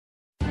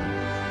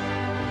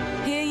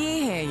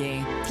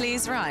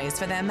Please rise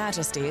for their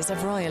majesties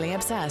of Royally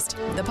Obsessed,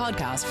 the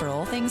podcast for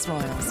all things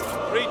royals.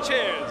 3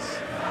 cheers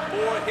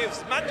for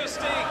His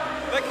Majesty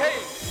the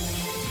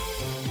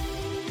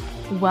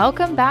King.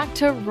 Welcome back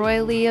to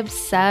Royally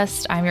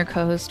Obsessed. I'm your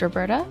co-host,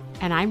 Roberta.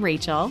 And I'm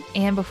Rachel.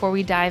 And before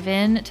we dive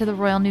in to the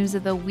royal news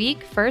of the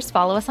week, first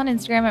follow us on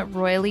Instagram at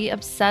Royally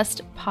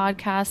Obsessed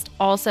Podcast.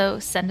 Also,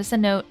 send us a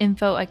note,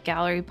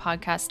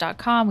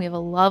 info@gallerypodcast.com. We have a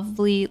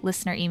lovely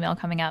listener email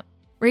coming up.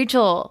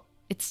 Rachel,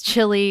 it's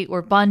chilly.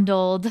 We're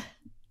bundled.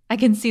 I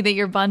can see that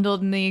you're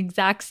bundled in the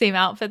exact same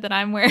outfit that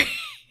I'm wearing.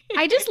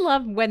 I just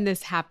love when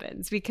this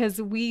happens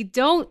because we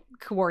don't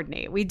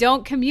coordinate. We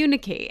don't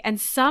communicate.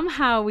 And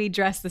somehow we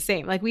dress the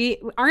same. Like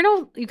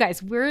you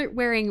guys, we're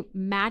wearing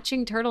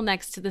matching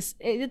turtlenecks to this.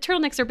 The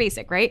turtlenecks are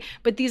basic, right?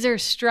 But these are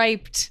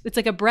striped. It's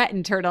like a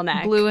Breton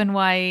turtleneck. Blue and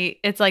white.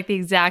 It's like the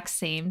exact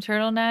same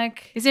turtleneck.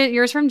 Is it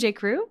yours from J.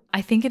 Crew?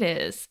 I think it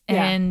is.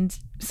 Yeah. And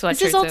sweatshirts.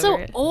 This is also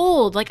over it.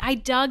 old. Like I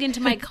dug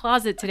into my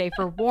closet today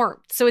for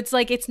warmth. So it's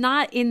like it's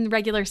not in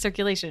regular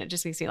circulation. It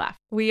just makes me laugh.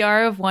 We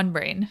are of one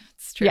brain.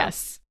 It's true.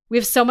 Yes. We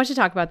have so much to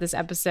talk about this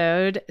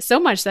episode, so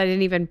much that I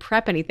didn't even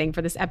prep anything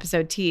for this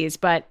episode tease.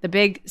 But the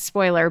big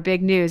spoiler,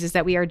 big news is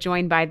that we are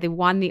joined by the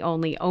one, the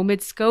only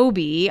Omid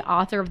Scobie,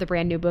 author of the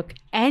brand new book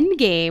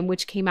Endgame,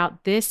 which came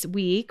out this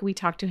week. We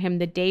talked to him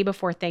the day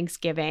before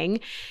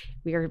Thanksgiving.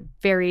 We are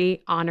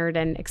very honored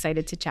and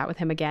excited to chat with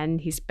him again.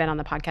 He's been on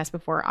the podcast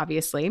before,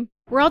 obviously.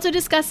 We're also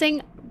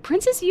discussing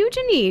Princess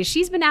Eugenie.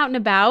 She's been out and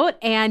about,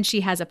 and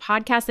she has a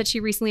podcast that she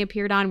recently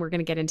appeared on. We're going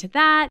to get into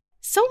that.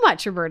 So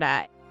much,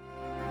 Roberta.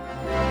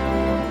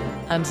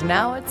 And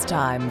now it's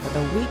time for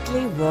the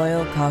weekly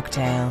royal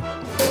cocktail.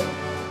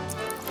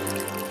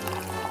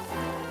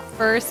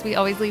 First, we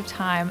always leave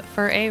time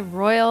for a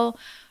royal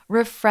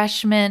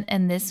refreshment.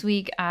 And this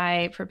week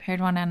I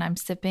prepared one and I'm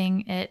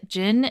sipping it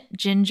gin,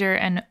 ginger,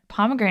 and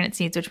pomegranate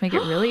seeds, which make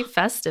it really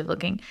festive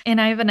looking. And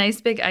I have a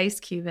nice big ice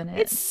cube in it.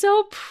 It's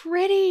so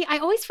pretty. I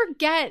always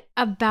forget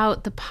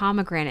about the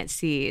pomegranate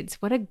seeds.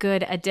 What a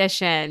good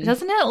addition.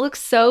 Doesn't it look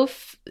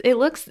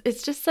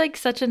it's just like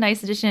such a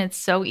nice addition. It's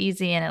so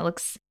easy and it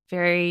looks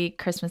very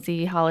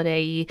Christmassy,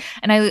 holiday-y.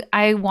 And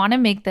I want to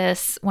make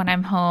this when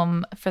I'm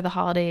home for the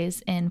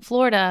holidays in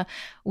Florida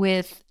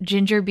with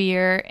ginger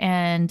beer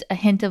and a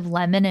hint of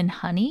lemon and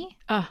honey,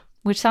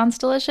 which sounds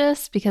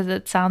delicious because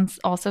it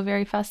sounds also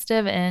very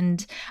festive.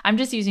 And I'm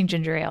just using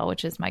ginger ale,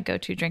 which is my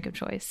go-to drink of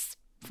choice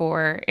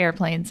for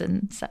airplanes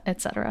and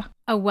etc.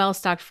 A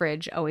well-stocked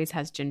fridge always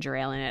has ginger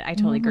ale in it. I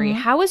totally agree.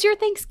 How was your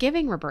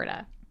Thanksgiving,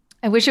 Roberta?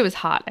 I wish it was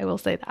hot. I will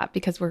say that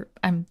because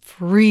I'm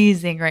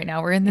freezing right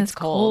now. We're in this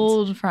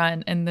cold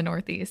front in the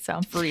Northeast.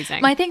 So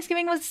freezing. My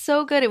Thanksgiving was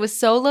so good. It was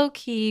so low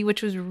key,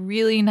 which was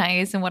really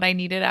nice and what I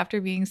needed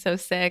after being so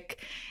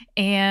sick.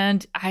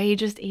 And I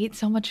just ate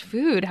so much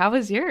food. How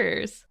was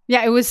yours?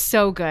 Yeah, it was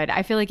so good.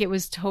 I feel like it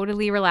was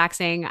totally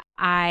relaxing.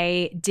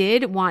 I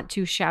did want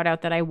to shout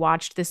out that I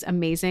watched this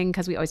amazing,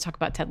 because we always talk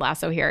about Ted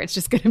Lasso here. It's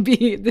just going to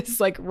be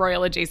this like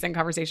royal adjacent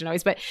conversation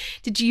always. But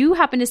did you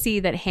happen to see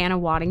that Hannah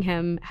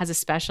Waddingham has a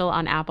special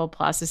on Apple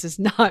Plus? This is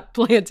not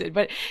planted,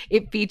 but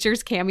it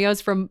features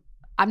cameos from,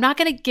 I'm not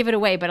going to give it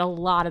away, but a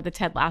lot of the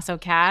Ted Lasso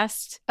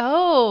cast.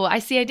 Oh, I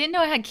see. I didn't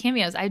know it had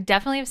cameos. I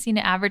definitely have seen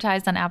it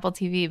advertised on Apple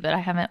TV, but I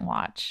haven't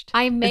watched.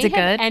 Is it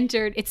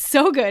good? It's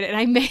so good. And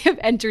I may have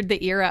entered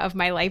the era of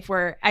my life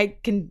where I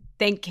can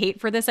thank Kate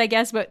for this, I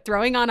guess, but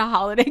throwing on a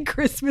holiday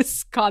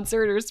Christmas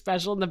concert or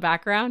special in the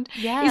background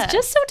is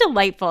just so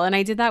delightful. And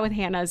I did that with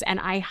Hannah's,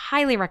 and I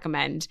highly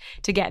recommend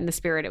to get in the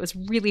spirit. It was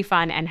really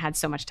fun and had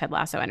so much Ted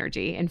Lasso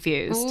energy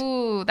infused.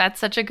 Ooh, that's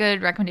such a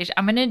good recommendation.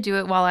 I'm going to do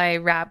it while I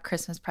wrap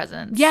Christmas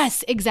presents.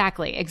 Yes,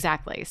 exactly.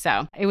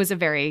 So it was a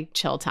very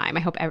chill time. I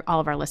hope all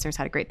of our listeners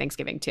had a great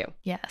Thanksgiving too.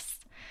 Yes.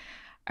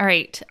 All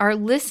right. Our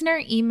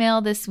listener email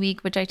this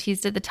week, which I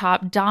teased at the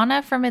top,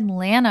 Donna from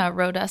Atlanta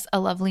wrote us a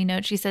lovely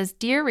note. She says,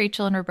 "Dear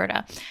Rachel and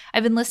Roberta,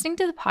 I've been listening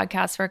to the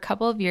podcast for a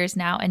couple of years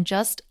now and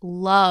just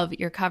love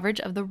your coverage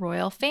of the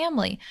royal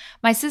family.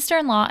 My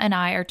sister-in-law and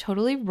I are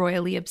totally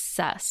royally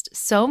obsessed,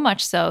 so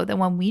much so that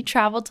when we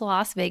traveled to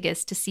Las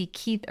Vegas to see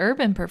Keith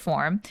Urban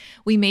perform,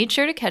 we made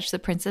sure to catch the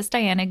Princess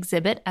Diana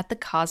exhibit at the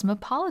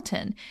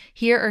Cosmopolitan.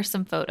 Here are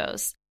some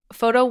photos.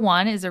 Photo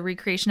 1 is a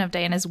recreation of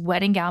Diana's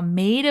wedding gown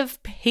made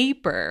of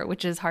paper,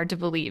 which is hard to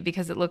believe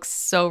because it looks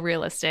so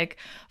realistic.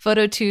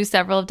 Photo 2,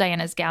 several of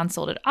Diana's gowns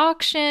sold at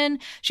auction.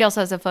 She also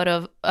has a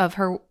photo of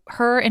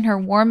her in her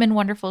warm and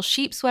wonderful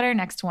sheep sweater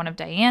next to one of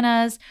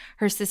Diana's,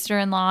 her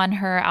sister-in-law and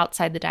her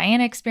outside the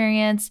Diana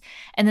Experience.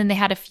 And then they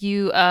had a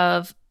few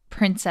of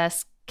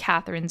Princess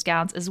Catherine's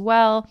gowns as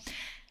well.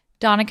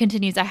 Donna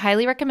continues, I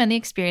highly recommend the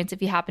experience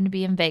if you happen to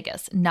be in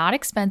Vegas. Not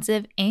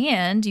expensive,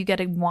 and you get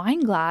a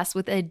wine glass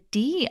with a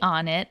D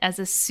on it as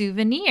a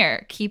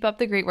souvenir. Keep up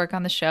the great work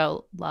on the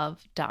show.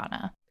 Love,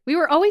 Donna. We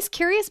were always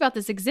curious about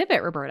this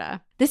exhibit, Roberta.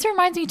 This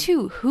reminds me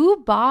too, who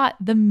bought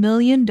the $1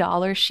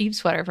 million sheep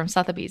sweater from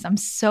Sotheby's? I'm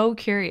so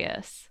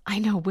curious. I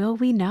know. Will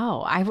we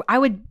know? I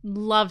would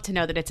love to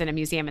know that it's in a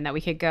museum and that we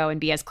could go and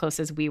be as close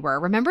as we were.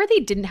 Remember, they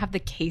didn't have the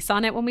case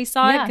on it when we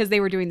saw it because they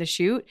were doing the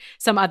shoot.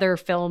 Some other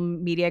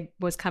film media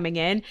was coming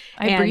in.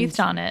 I breathed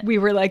on it. We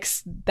were like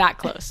that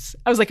close.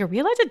 I was like, are we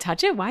allowed to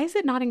touch it? Why is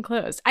it not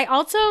enclosed? I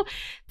also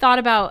thought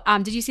about,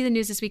 did you see the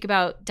news this week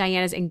about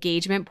Diana's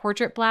engagement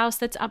portrait blouse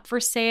that's up for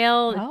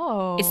sale?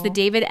 Oh. It's the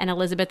David and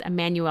Elizabeth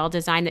Emanuel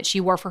design that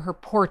she wore for her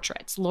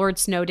portraits. Lord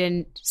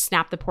Snowdon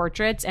snapped the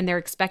portraits and they're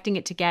expecting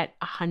it to get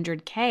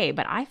 $100K.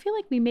 But I feel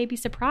like we may be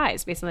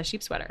surprised based on the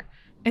sheep sweater.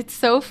 It's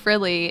so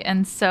frilly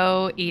and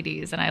so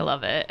 80s, and I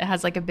love it. It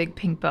has like a big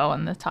pink bow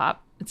on the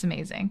top. It's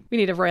amazing. We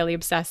need a Royally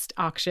Obsessed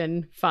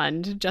auction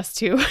fund just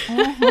to,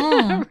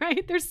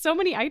 right? There's so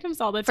many items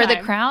all the time. For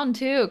the crown,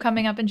 too,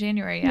 coming up in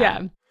January. Yeah.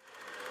 And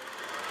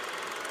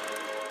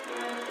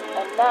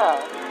now,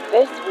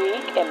 this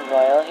week in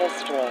royal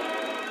history.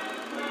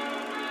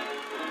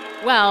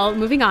 Well,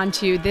 moving on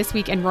to This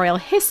Week in Royal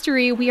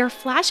History, we are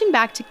flashing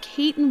back to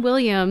Kate and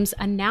William's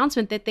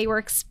announcement that they were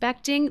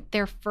expecting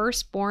their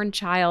firstborn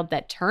child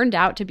that turned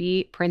out to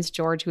be Prince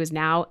George, who is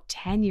now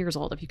 10 years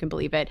old, if you can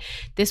believe it.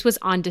 This was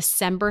on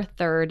December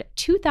 3rd,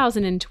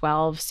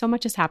 2012. So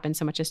much has happened.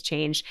 So much has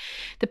changed.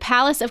 The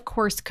palace, of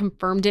course,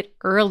 confirmed it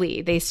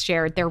early. They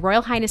shared, Their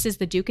Royal Highnesses,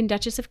 the Duke and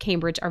Duchess of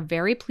Cambridge, are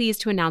very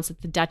pleased to announce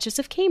that the Duchess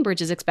of Cambridge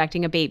is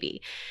expecting a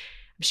baby.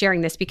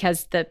 Sharing this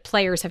because the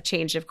players have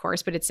changed, of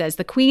course, but it says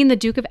the Queen, the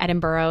Duke of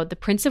Edinburgh, the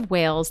Prince of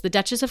Wales, the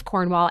Duchess of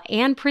Cornwall,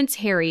 and Prince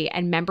Harry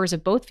and members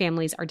of both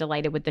families are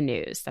delighted with the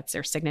news. That's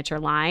their signature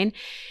line.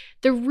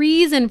 The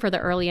reason for the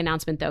early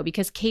announcement, though,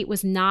 because Kate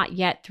was not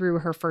yet through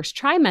her first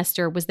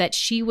trimester, was that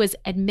she was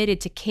admitted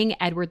to King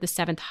Edward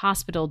VII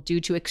Hospital due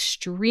to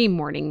extreme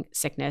morning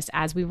sickness,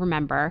 as we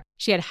remember.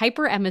 She had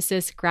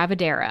hyperemesis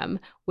gravidarum,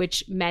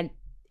 which meant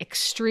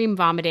extreme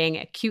vomiting,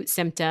 acute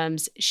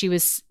symptoms. She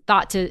was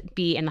thought to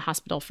be in the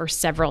hospital for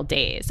several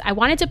days. I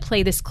wanted to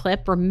play this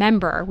clip.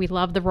 Remember, we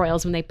love the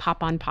royals when they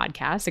pop on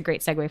podcasts. A great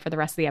segue for the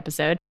rest of the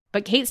episode.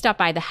 But Kate stopped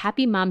by the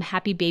Happy Mum,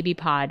 Happy Baby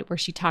pod, where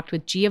she talked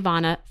with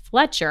Giovanna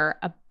Fletcher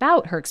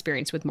about her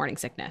experience with morning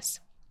sickness.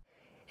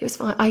 It was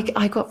fine.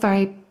 I got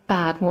very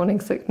bad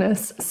morning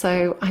sickness,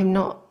 so I'm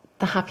not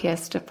the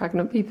happiest of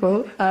pregnant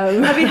people.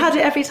 Have you had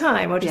it every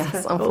time? Or just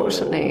yes,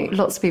 unfortunately.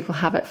 Lots of people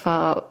have it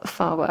far,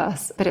 far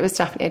worse. But it was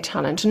definitely a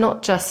challenge,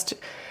 not just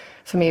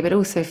for me, but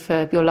also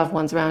for your loved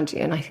ones around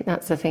you. And I think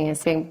that's the thing,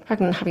 is being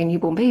pregnant, having a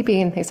newborn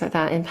baby and things like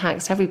that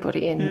impacts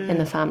everybody in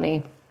the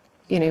family.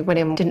 You know,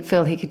 William didn't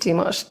feel he could do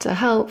much to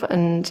help.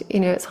 And,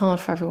 you know, it's hard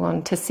for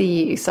everyone to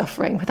see you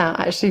suffering without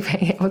actually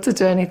being able to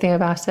do anything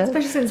about it.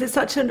 Especially since it's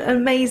such an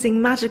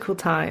amazing, magical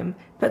time.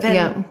 But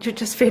then you're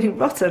just feeling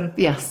rotten.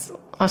 Yes.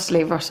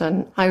 Utterly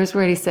rotten. I was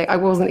really sick. I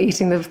wasn't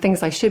eating the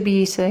things I should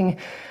be eating,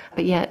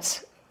 but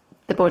yet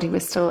the body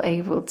was still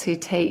able to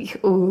take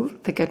all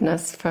the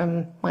goodness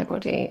from my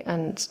body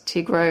and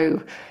to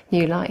grow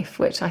new life,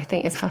 which I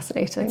think is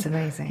fascinating. It's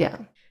amazing. Yeah.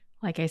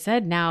 Like I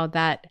said, now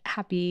that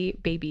happy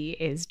baby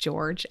is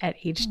George at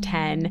age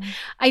 10.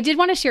 I did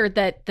want to share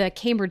that the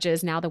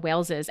Cambridges, now the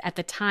Waleses, at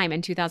the time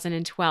in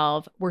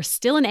 2012 were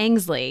still in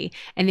Ainsley,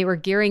 and they were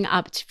gearing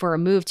up for a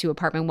move to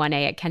apartment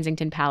 1A at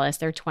Kensington Palace,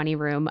 their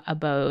 20-room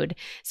abode.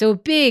 So a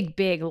big,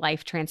 big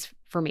life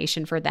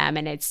transformation for them.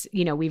 And it's,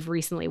 you know, we've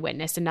recently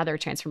witnessed another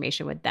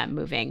transformation with them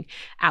moving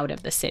out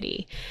of the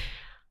city.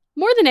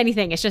 More than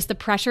anything, it's just the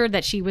pressure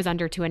that she was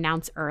under to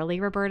announce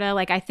early, Roberta.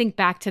 Like, I think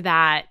back to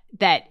that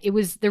it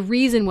was, the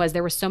reason was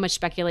there was so much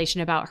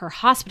speculation about her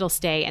hospital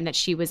stay and that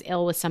she was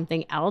ill with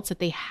something else that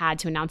they had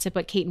to announce it.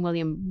 But Kate and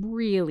William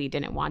really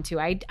didn't want to.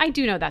 I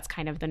do know that's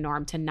kind of the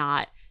norm to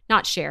not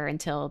share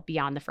until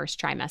beyond the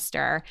first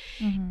trimester.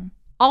 Mm-hmm.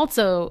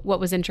 Also, what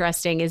was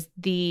interesting is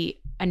the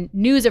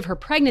news of her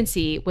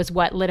pregnancy was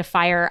what lit a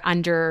fire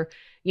under,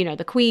 you know,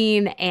 the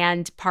Queen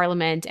and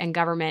Parliament and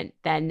government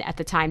then at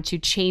the time to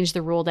change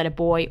the rule that a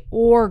boy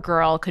or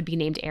girl could be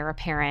named heir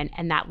apparent.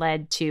 And that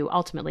led to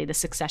ultimately the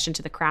Succession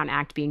to the Crown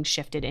Act being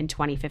shifted in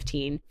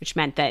 2015, which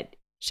meant that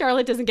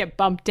Charlotte doesn't get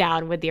bumped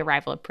down with the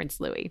arrival of Prince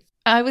Louis.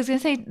 I was going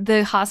to say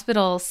the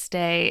hospital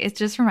stay, it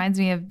just reminds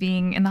me of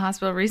being in the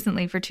hospital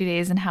recently for 2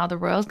 days and how the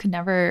royals could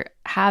never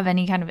have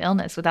any kind of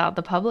illness without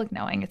the public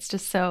knowing. It's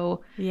just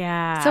so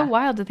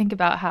wild to think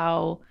about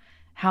how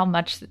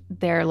much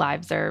their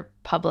lives are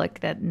public,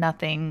 that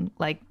nothing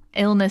like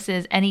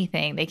illnesses,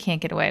 anything, they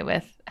can't get away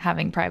with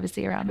having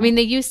privacy around them. I mean,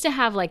 they used to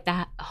have like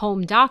the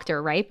home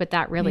doctor, right? But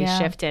that really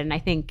shifted. And I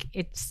think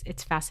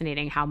it's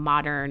fascinating how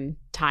modern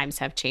times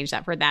have changed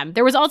that for them.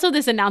 There was also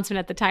this announcement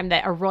at the time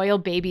that a royal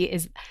baby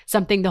is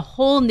something the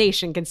whole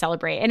nation can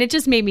celebrate. And it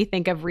just made me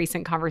think of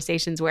recent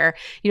conversations where,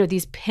 you know,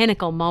 these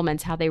pinnacle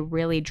moments, how they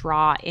really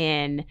draw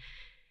in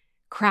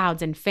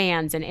crowds and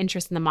fans and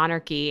interest in the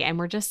monarchy. And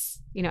we're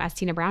just, you know, as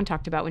Tina Brown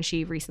talked about when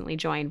she recently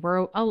joined,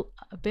 we're a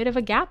bit of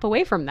a gap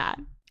away from that.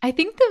 I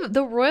think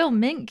the Royal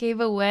Mint gave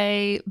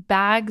away a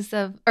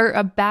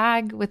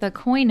bag with a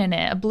coin in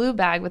it, a blue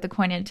bag with a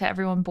coin in it to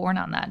everyone born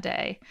on that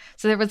day.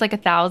 So there was like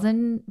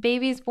 1,000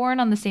 babies born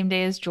on the same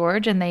day as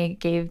George, and they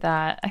gave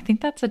that. I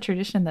think that's a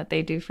tradition that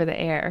they do for the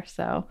heir.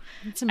 So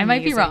I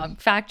might be wrong.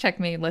 Fact check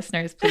me,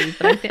 listeners, please.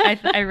 But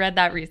I read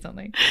that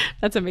recently.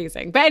 That's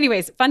amazing. But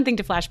anyways, fun thing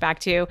to flash back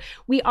to.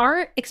 We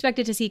are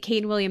expected to see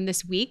Kate and William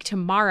this week,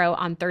 tomorrow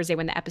on Thursday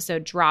when the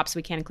episode drops.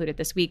 We can't include it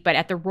this week. But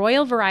at the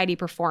Royal Variety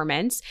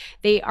Performance,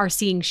 they are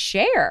seeing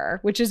Cher,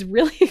 which is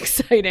really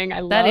exciting. I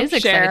love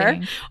Cher.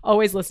 Exciting.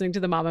 Always listening to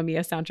the Mamma Mia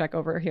soundtrack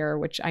over here,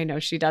 which I know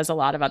she does a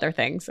lot of other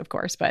things, of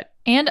course, but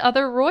and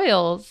other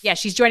royals. Yeah,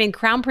 she's joining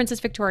Crown Princess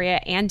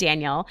Victoria and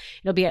Daniel.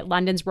 It'll be at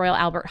London's Royal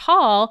Albert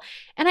Hall.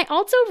 And I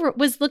also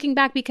was looking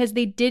back because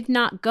they did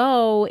not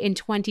go in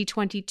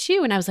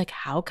 2022, and I was like,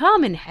 how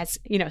come? And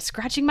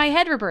scratching my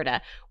head,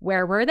 Roberta.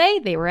 Where were they?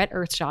 They were at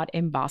Earthshot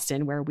in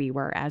Boston, where we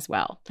were as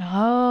well.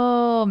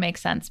 Oh,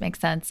 makes sense.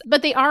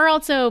 But they are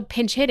also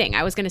pinch hitting.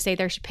 I was going to say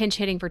they're pinch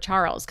hitting for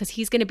Charles because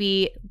he's going to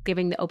be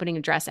giving the opening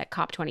address at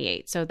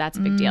COP28. So that's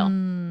a big deal.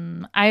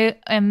 I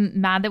am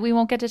mad that we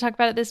won't get to talk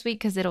about it this week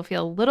because it'll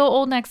feel a little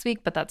old next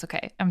week, but that's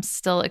okay. I'm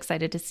still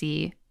excited to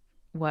see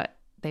what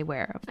they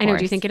wear. I know.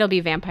 Do you think it'll be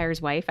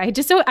Vampire's Wife? I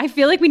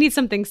feel like we need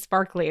something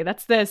sparkly.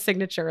 That's the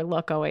signature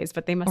look always,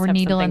 but they must have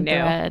needle something and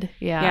new. Thread.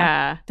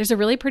 Yeah. There's a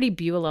really pretty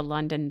Beulah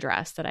London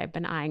dress that I've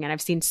been eyeing, and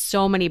I've seen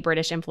so many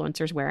British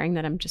influencers wearing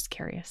that I'm just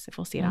curious if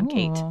we'll see it on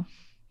Kate.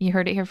 You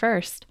heard it here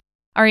first.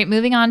 All right,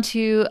 moving on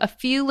to a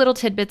few little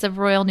tidbits of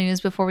royal news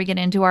before we get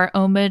into our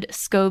Omid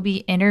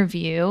Scobie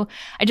interview.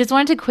 I just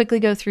wanted to quickly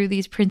go through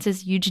these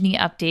Princess Eugenie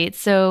updates.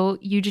 So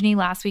Eugenie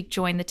last week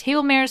joined the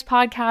Table Manners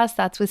podcast.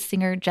 That's with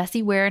singer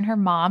Jessie Ware and her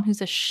mom,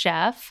 who's a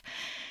chef.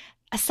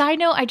 A side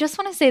note, I just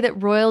want to say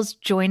that royals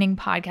joining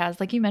podcasts,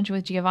 like you mentioned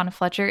with Giovanna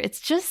Fletcher, it's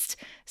just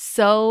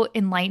so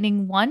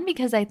enlightening. One,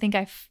 because I think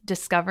I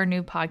discover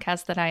new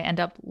podcasts that I end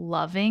up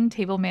loving,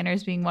 Table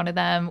Manners being one of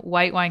them,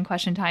 White Wine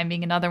Question Time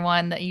being another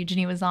one that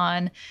Eugenie was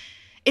on.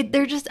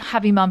 They're just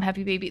Happy Mom,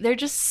 Happy Baby. They're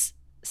just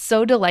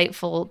so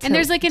delightful to And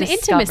there's like an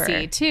discover.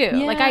 intimacy too.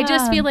 Yeah. Like I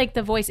just feel like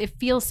the voice, it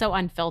feels so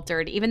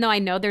unfiltered, even though I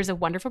know there's a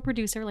wonderful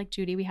producer like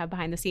Judy we have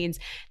behind the scenes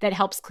that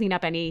helps clean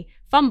up any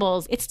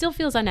fumbles. It still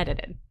feels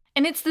unedited.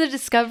 And it's the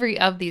discovery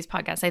of these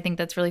podcasts. I think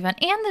that's really fun.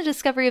 And the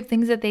discovery of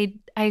things that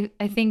I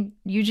think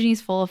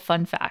Eugenie's full of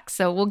fun facts.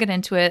 So we'll get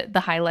into it, the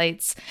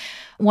highlights.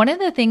 One of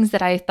the things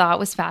that I thought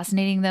was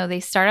fascinating, though,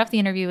 they start off the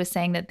interview with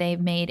saying that they've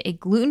made a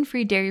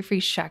gluten-free, dairy-free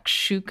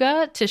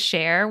shakshuka to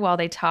share while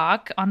they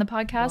talk on the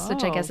podcast,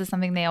 which I guess is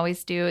something they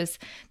always do, is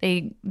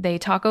they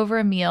talk over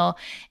a meal.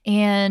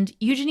 And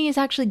Eugenie is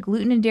actually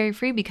gluten and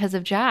dairy-free because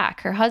of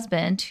Jack, her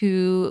husband,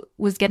 who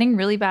was getting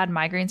really bad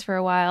migraines for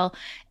a while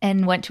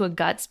and went to a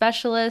gut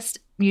specialist.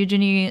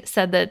 Eugenie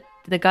said that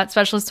the gut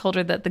specialist told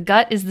her that the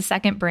gut is the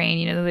second brain.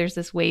 You know, there's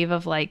this wave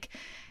of like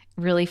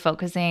really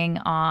focusing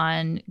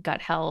on gut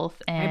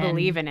health and I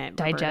believe in it,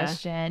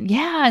 digestion. Roberta.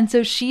 Yeah. And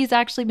so she's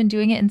actually been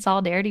doing it in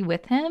solidarity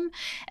with him.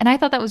 And I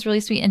thought that was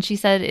really sweet. And she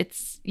said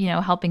it's,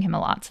 helping him a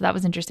lot. So that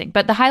was interesting.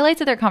 But the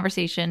highlights of their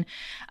conversation,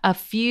 a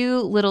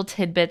few little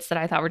tidbits that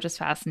I thought were just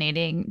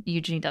fascinating.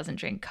 Eugenie doesn't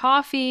drink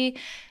coffee.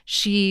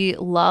 She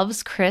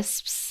loves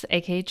crisps,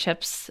 aka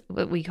chips,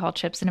 what we call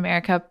chips in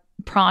America.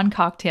 Prawn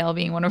cocktail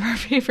being one of her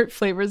favorite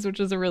flavors, which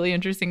is a really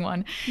interesting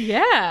one.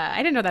 Yeah, I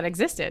didn't know that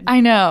existed.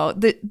 I know.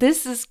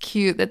 This is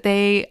cute that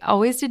they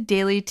always did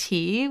daily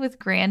tea with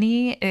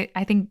Granny.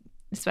 I think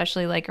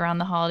especially like around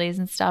the holidays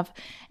and stuff.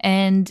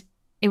 And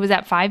it was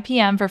at 5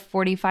 p.m. for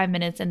 45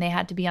 minutes and they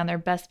had to be on their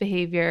best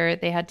behavior.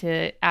 They had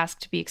to ask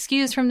to be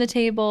excused from the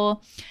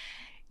table.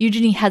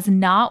 Eugenie has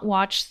not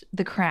watched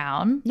The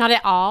Crown. Not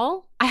at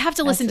all? I have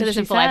to listen to this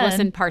in full. I've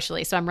listened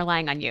partially, so I'm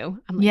relying on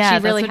you. She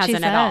really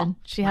hasn't at all.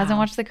 She hasn't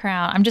watched The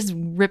Crown. I'm just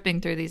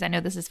ripping through these. I know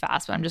this is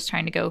fast, but I'm just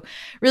trying to go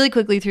really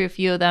quickly through a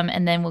few of them,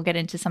 and then we'll get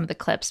into some of the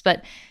clips.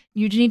 But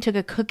Eugenie took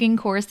a cooking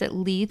course at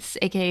Leith's,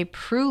 aka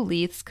Prue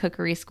Leith's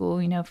Cookery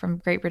School, from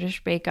Great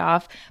British Bake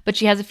Off. But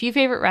she has a few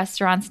favorite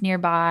restaurants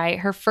nearby.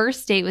 Her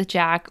first date with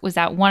Jack was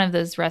at one of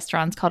those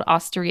restaurants called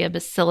Osteria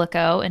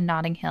Basilico in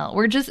Notting Hill.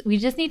 We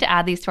just need to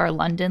add these to our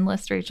London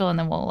list, Rachel, and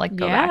then we'll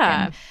go back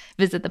and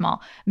visit them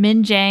all.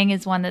 Min Jang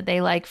is one that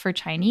they like for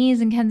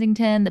Chinese in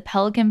Kensington. The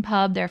Pelican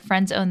Pub, their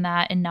friends own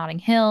that in Notting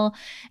Hill.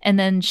 And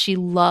then she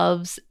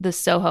loves the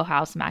Soho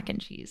House mac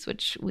and cheese,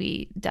 which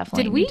we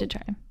definitely need to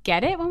try.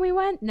 Get it when we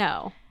went?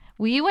 No.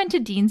 We went to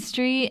Dean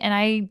Street and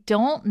I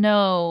don't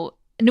know.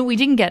 No, we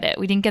didn't get it.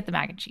 We didn't get the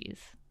mac and cheese,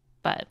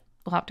 but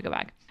we'll have to go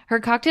back. Her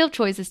cocktail of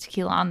choice is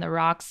tequila on the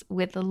rocks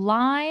with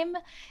lime.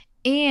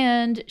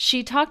 And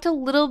she talked a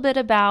little bit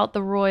about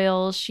the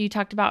royals. She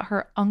talked about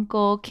her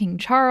uncle, King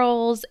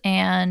Charles,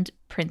 and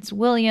Prince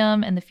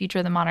William and the future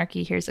of the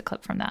monarchy. Here's a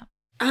clip from that.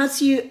 As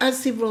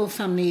the royal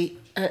family,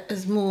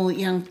 as more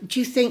young, do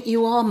you think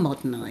you are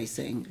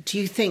modernising? Do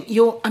you think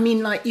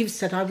like you've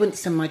said, I wouldn't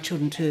send my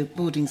children to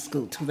boarding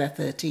school till they're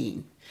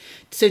 13.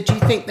 So do you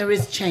think there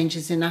is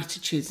changes in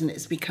attitudes and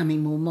it's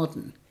becoming more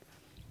modern?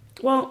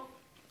 Well,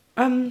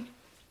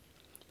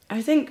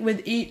 I think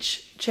with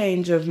each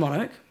change of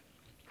monarch,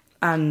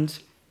 and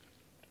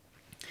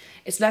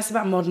it's less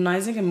about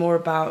modernising and more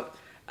about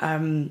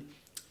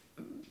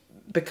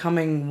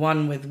becoming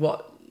one with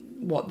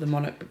what the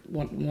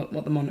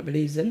monarch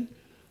believes in.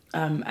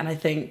 And I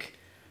think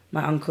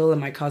my uncle and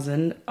my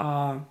cousin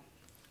are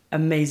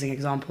amazing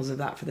examples of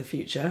that for the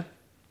future.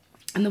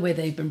 And the way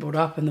they've been brought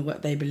up and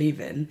what they believe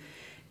in,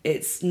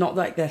 it's not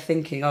like they're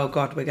thinking, oh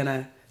God, we're going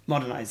to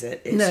modernise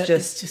it. It's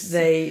just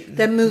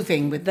they're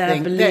moving with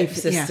their belief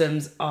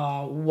systems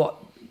are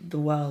what the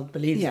world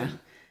believes in.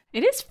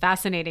 It is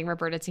fascinating,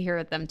 Roberta, to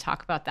hear them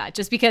talk about that.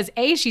 Just because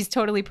A, she's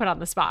totally put on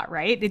the spot,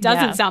 right? It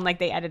doesn't sound like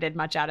they edited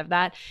much out of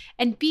that.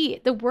 And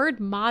B, the word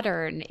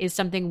modern is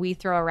something we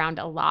throw around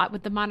a lot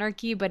with the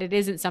monarchy, but it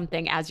isn't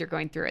something as you're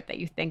going through it that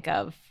you think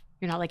of.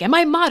 You're not like, am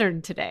I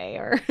modern today?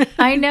 Or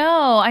I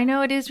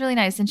know it is really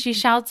nice. And she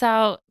shouts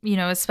out,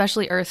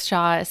 especially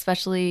Earthshot,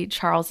 especially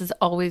Charles has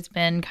always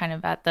been kind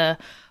of at the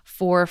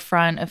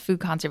forefront of food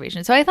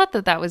conservation. So I thought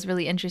that was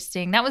really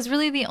interesting. That was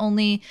really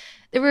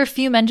there were a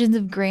few mentions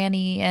of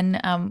Granny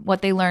and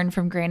what they learned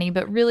from Granny,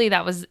 but really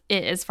that was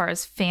it as far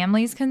as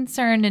family's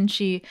concerned. And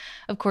she,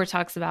 of course,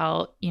 talks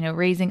about,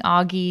 raising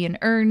Augie and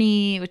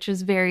Ernie, which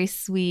was very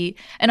sweet.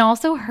 And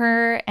also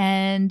her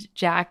and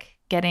Jack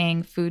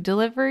getting food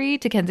delivery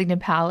to Kensington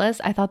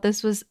Palace. I thought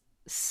this was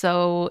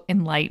so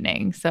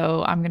enlightening.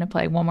 So I'm going to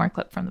play one more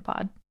clip from the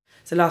pod.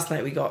 So last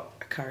night we got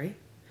a curry,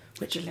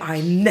 which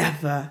I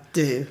never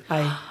do.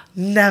 I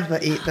never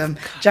eat them.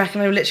 Jack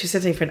and I were literally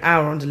sitting for an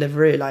hour on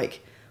Deliveroo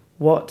like,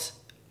 what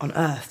on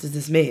earth does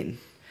this mean?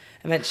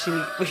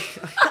 Eventually,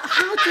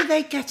 how do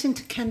they get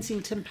into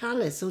Kensington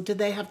Palace, or do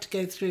they have to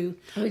go through?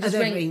 We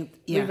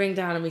ring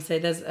down and we say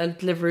there's a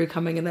Deliveroo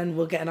coming, and then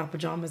we'll get in our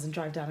pajamas and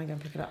drive down and go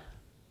and pick it up.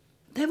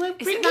 They won't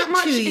bring it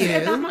to you. Is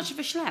it that much of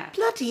a schlep?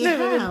 Bloody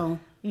hell!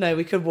 No,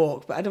 we could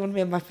walk, but I don't want to be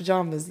in my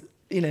pajamas,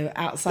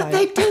 outside. But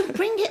they don't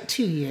bring it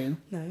to you.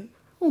 No.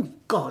 Oh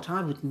God,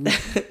 I would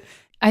never.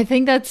 I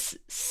think that's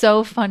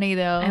so funny,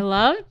 though. I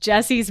love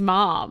Jesse's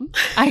mom.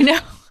 I know.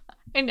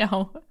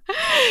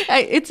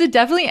 It's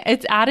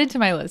added to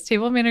my list.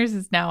 Table manners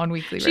is now on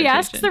weekly rotation. She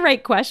asks the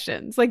right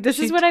questions. Like, this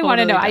is what I want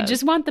to know. Does. I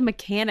just want the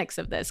mechanics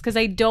of this because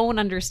I don't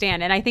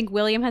understand. And I think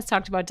William has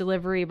talked about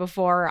delivery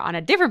before on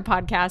a different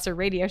podcast or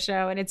radio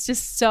show. And it's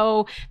just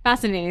so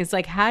fascinating. It's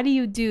like, how do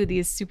you do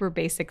these super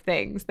basic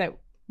things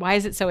why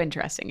is it so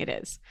interesting? It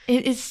is.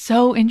 It is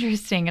so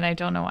interesting, and I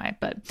don't know why.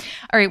 But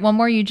all right, one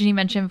more Eugenie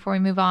mentioned before we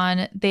move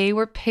on. They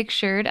were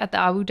pictured at the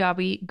Abu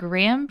Dhabi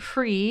Grand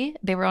Prix.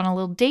 They were on a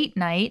little date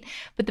night,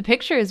 but the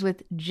picture is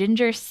with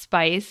Ginger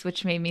Spice,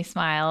 which made me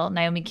smile.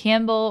 Naomi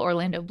Campbell,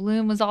 Orlando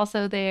Bloom was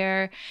also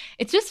there.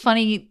 It's just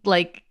funny,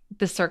 like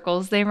the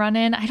circles they run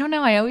in. I don't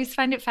know. I always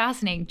find it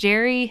fascinating.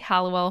 Jerry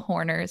Halliwell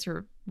Horner is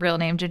her real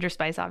name, Ginger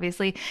Spice,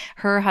 obviously.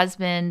 Her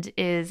husband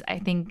is, I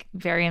think,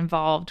 very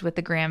involved with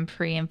the Grand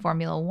Prix in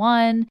Formula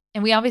One.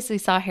 And we obviously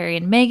saw Harry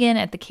and Meghan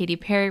at the Katy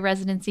Perry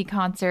residency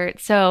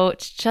concert. So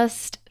it's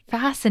just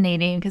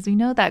fascinating because we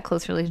know that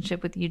close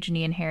relationship with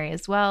Eugenie and Harry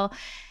as well.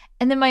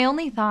 And then my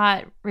only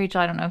thought,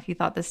 Rachel, I don't know if you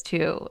thought this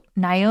too,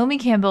 Naomi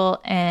Campbell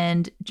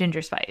and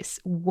Ginger Spice,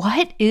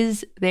 what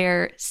is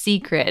their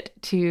secret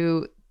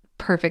to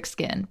perfect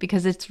skin?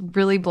 Because it's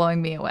really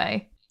blowing me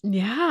away.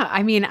 Yeah.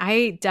 I mean,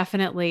 I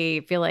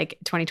definitely feel like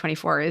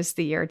 2024 is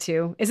the year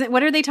too.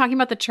 What are they talking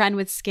about the trend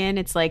with skin?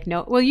 It's like,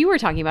 you were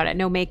talking about it,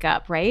 no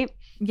makeup, right?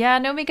 Yeah,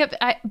 no makeup.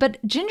 But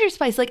Ginger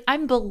Spice, like,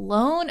 I'm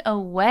blown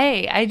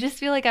away. I just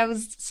feel like I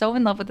was so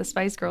in love with the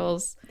Spice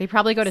Girls. They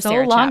probably go to so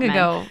Sarah long Chapman.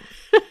 ago.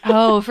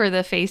 Oh, for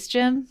the face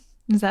gym?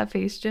 Is that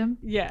face gym?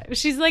 Yeah.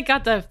 She's like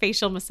got the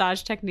facial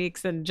massage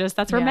techniques and just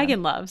that's where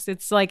Meghan loves.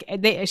 It's like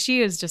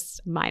she is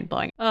just mind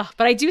blowing.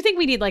 But I do think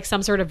we need like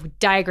some sort of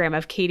diagram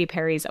of Katy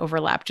Perry's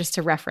overlap just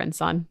to reference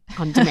on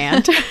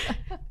demand.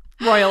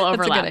 Royal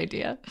overlap. That's a good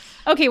idea.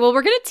 Okay, well,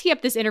 we're going to tee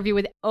up this interview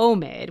with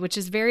Omid, which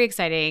is very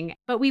exciting.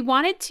 But we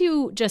wanted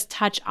to just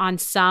touch on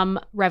some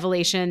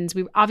revelations.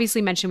 We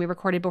obviously mentioned we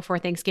recorded before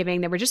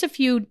Thanksgiving. There were just a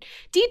few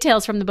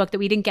details from the book that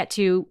we didn't get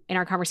to in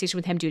our conversation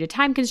with him due to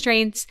time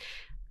constraints.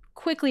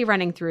 Quickly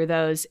running through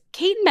those.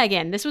 Kate and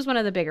Meghan, this was one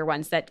of the bigger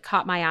ones that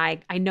caught my eye.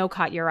 I know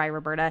caught your eye,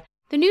 Roberta.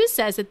 The news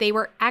says that they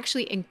were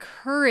actually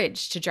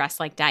encouraged to dress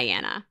like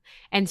Diana.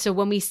 And so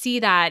when we see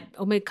that,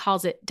 Omid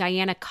calls it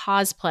Diana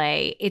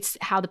cosplay, it's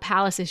how the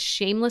palace is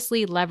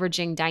shamelessly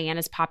leveraging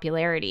Diana's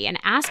popularity and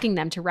asking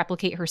them to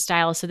replicate her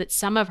style so that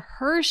some of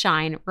her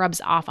shine rubs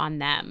off on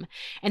them.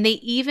 And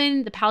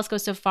the palace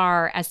goes so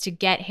far as to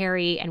get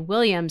Harry and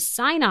William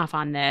sign off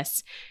on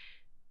this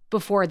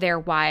before their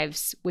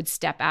wives would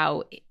step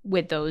out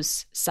with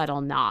those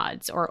subtle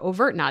nods or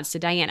overt nods to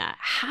Diana.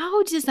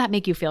 How does that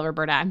make you feel,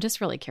 Roberta? I'm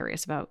just really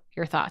curious about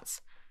your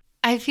thoughts.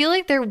 I feel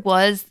like there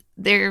was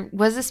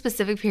a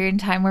specific period in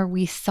time where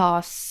we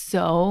saw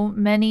so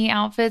many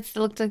outfits that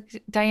looked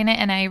like Diana,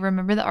 and I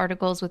remember the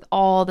articles with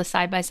all the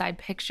side-by-side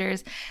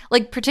pictures,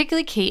 like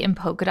particularly Kate in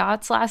polka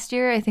dots last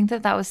year. I think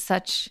that was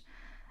such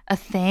a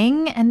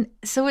thing, and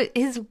so it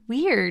is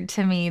weird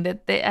to me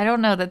that I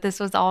don't know that this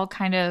was all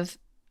kind of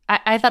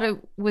I thought it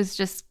was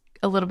just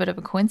a little bit of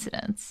a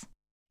coincidence.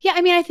 Yeah,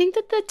 I mean, I think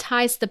that the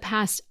ties to the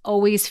past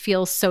always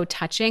feel so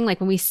touching. Like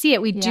when we see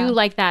it, we do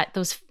like that,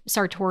 those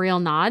sartorial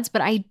nods.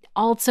 But I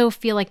also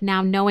feel like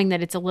now knowing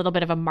that it's a little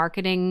bit of a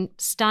marketing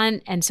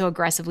stunt and so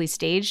aggressively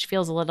staged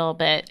feels a little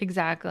bit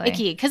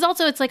icky. Because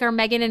also it's like, are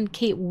Meghan and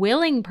Kate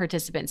willing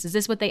participants? Is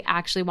this what they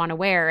actually want to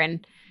wear?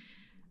 And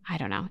I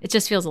don't know. It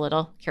just feels a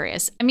little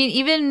curious. I mean,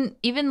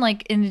 even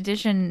like in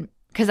addition,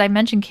 because I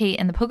mentioned Kate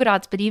and the polka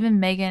dots, but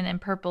even Meghan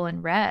and purple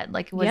and red,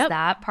 like was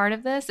that part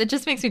of this? It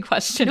just makes me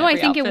question. No, I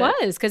think it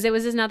was because it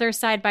was another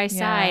side by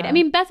side. I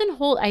mean, Beth and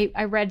Holt,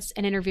 I read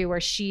an interview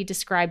where she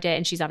described it,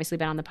 and she's obviously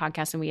been on the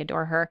podcast and we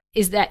adore her,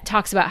 is that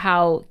talks about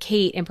how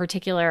Kate in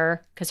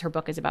particular, because her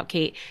book is about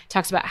Kate,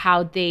 talks about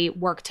how they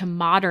work to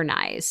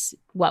modernize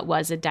what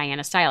was a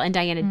Diana style. And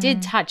Diana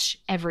did touch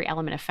every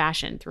element of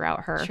fashion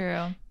throughout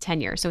her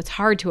tenure. So it's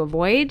hard to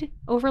avoid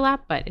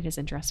overlap, but it is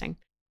interesting.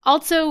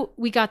 Also,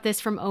 we got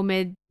this from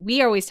Omid.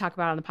 We always talk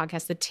about on the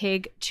podcast, the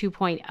TIG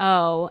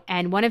 2.0.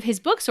 And one of his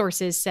book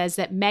sources says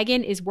that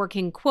Meghan is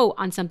working, quote,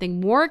 on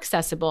something more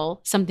accessible,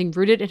 something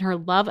rooted in her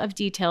love of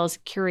details,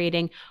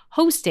 curating,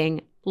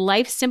 hosting,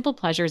 life's simple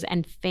pleasures,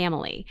 and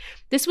family.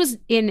 This was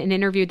in an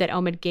interview that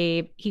Omid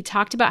gave. He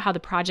talked about how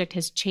the project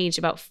has changed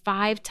about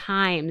 5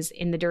 times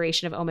in the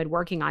duration of Omid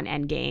working on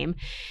Endgame.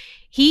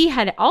 He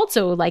had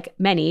also, like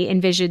many,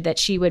 envisioned that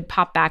she would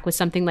pop back with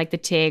something like the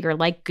TIG or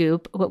like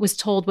Goop, but was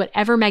told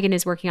whatever Meghan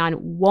is working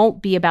on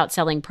won't be about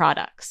selling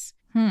products.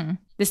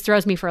 This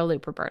throws me for a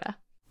loop, Roberta.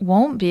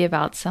 Won't be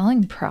about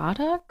selling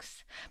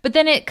products? But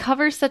then it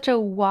covers such a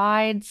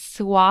wide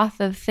swath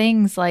of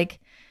things like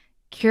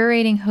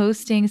curating,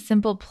 hosting,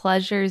 simple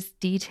pleasures,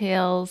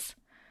 details.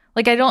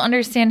 Like, I don't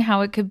understand how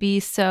it could be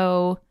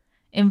so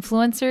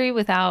influencery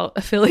without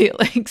affiliate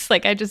links.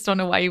 Like, I just don't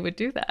know why you would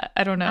do that.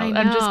 I don't know.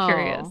 I'm just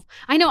curious.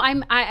 I know.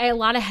 A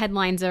lot of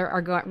headlines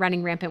are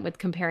running rampant with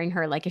comparing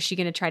her. Like, is she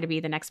going to try to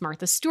be the next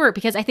Martha Stewart?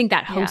 Because I think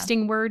that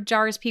hosting word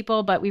jars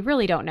people, but we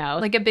really don't know.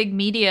 Like a big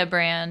media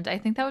brand. I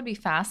think that would be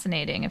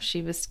fascinating if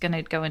she was going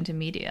to go into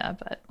media,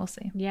 but we'll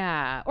see.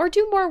 Yeah. Or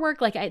do more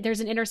work. Like there's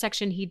an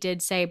intersection, he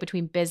did say,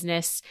 between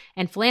business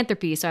and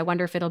philanthropy. So I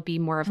wonder if it'll be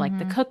more of like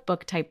the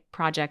cookbook type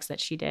projects that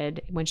she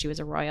did when she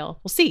was a royal.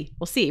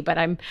 We'll see. But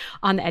I'm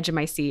on the edge of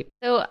my seat.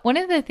 So one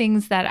of the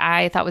things that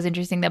I thought was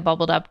interesting that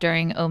bubbled up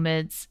during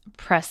Omid's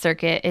press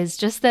circuit is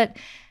just that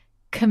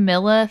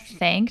Camilla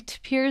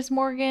thanked Piers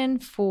Morgan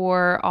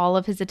for all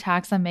of his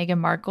attacks on Meghan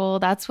Markle.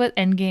 That's what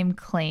Endgame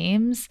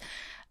claims.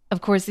 Of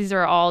course, these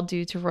are all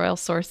due to royal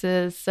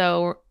sources.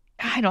 So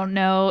I don't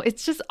know.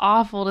 It's just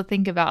awful to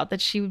think about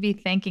that she would be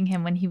thanking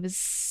him when he was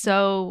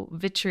so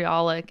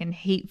vitriolic and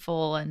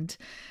hateful, and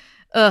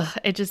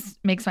it just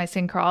makes my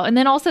skin crawl. And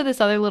then also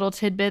this other little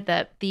tidbit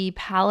that the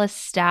palace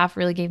staff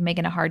really gave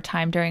Meghan a hard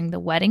time during the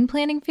wedding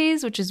planning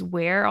phase, which is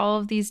where all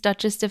of these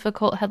Duchess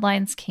difficult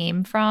headlines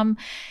came from.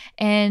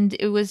 And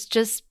it was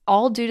just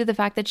all due to the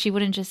fact that she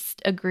wouldn't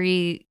just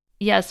agree,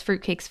 yes,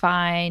 fruitcake's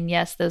fine,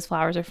 yes, those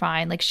flowers are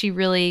fine. Like, she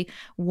really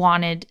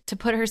wanted to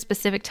put her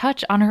specific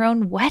touch on her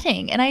own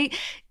wedding. And I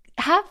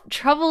have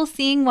trouble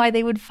seeing why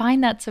they would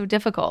find that so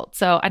difficult.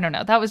 So I don't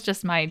know. That was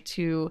just my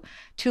two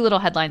little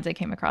headlines I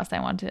came across that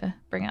I wanted to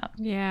bring up.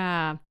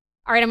 Yeah.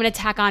 All right, I'm going to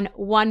tack on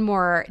one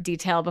more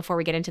detail before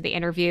we get into the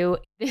interview.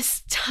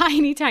 This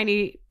tiny,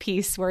 tiny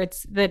piece where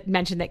it's the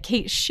mention that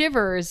Kate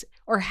shivers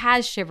or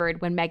has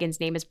shivered when Meghan's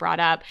name is brought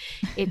up.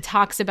 It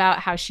talks about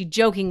how she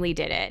jokingly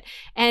did it.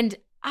 And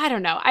I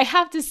don't know. I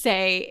have to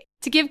say,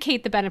 to give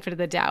Kate the benefit of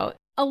the doubt,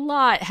 a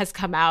lot has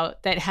come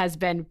out that has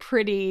been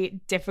pretty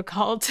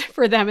difficult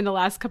for them in the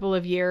last couple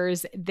of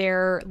years.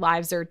 Their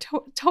lives are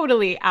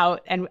totally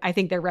out, and I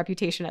think their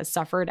reputation has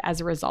suffered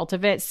as a result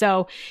of it.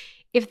 So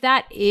if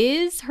that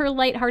is her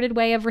lighthearted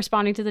way of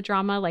responding to the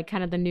drama, like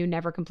kind of the new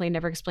never complain,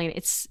 never explain,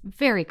 it's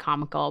very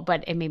comical,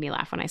 but it made me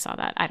laugh when I saw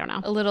that. I don't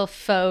know. A little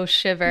faux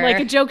shiver. Like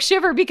a joke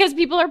shiver, because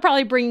people are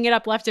probably bringing it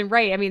up left and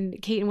right. I mean,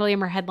 Kate and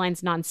William are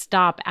headlines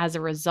nonstop as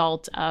a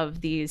result of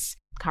these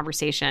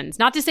conversations.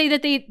 Not to say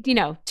that they,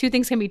 two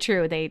things can be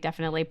true. They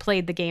definitely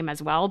played the game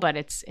as well, but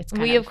it's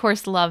we of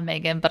course love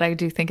Meghan, but I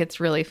do think it's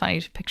really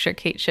funny to picture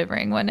Kate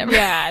shivering whenever.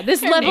 Yeah,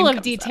 this level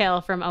of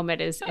detail from Omid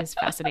is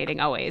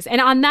fascinating always.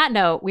 And on that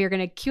note, we are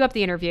going to cue up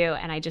the interview,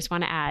 and I just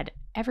want to add,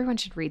 everyone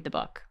should read the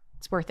book.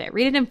 It's worth it.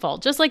 Read it in full,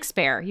 just like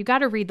Spare. You got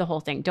to read the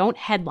whole thing. Don't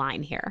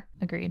headline here.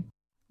 Agreed.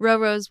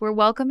 Rose, we're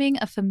welcoming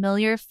a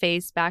familiar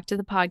face back to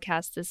the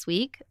podcast this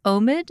week.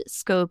 Omid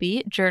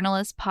Scobie,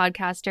 journalist,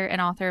 podcaster,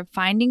 and author of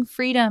Finding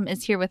Freedom,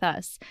 is here with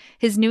us.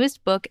 His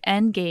newest book,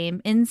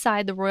 Endgame,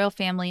 Inside the Royal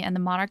Family and the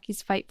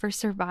Monarchy's Fight for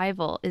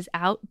Survival, is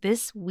out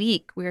this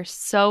week. We're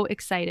so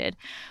excited.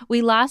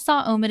 We last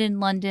saw Omid in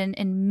London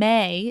in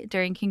May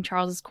during King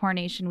Charles's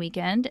coronation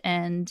weekend,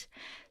 and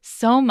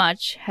so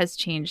much has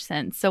changed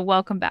since. So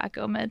welcome back,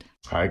 Omid.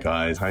 Hi,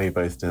 guys. How are you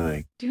both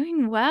doing?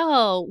 Doing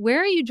well. Where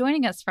are you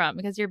joining us from?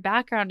 Because your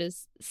background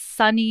is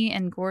sunny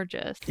and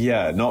gorgeous.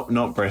 Yeah,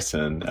 not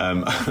Britain.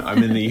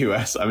 I'm in the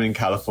US. I'm in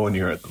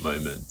California at the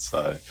moment.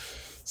 So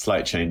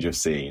slight change of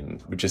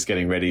scene. We're just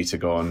getting ready to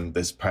go on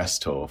this press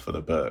tour for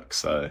the book.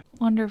 So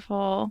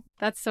Wonderful.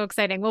 That's so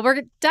exciting. Well,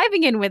 we're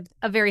diving in with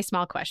a very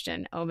small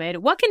question, Omid.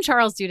 What can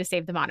Charles do to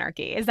save the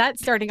monarchy? Is that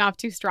starting off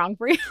too strong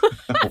for you?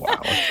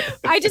 Wow.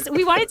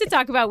 We wanted to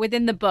talk about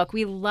within the book.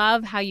 We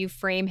love how you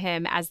frame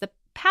him as the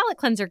palate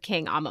cleanser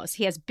king almost.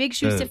 He has big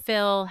shoes to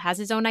fill, has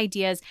his own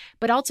ideas,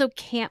 but also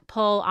can't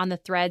pull on the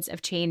threads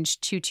of change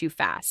too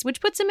fast, which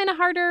puts him in a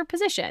harder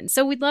position.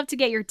 So we'd love to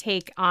get your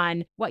take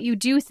on what you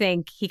do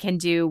think he can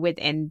do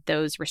within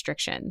those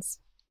restrictions.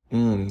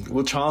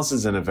 Well, Charles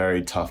is in a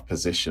very tough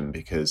position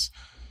because,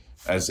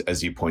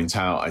 as you point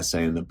out, I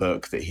say in the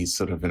book that he's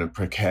sort of in a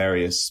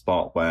precarious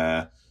spot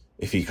where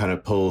if he kind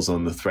of pulls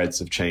on the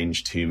threads of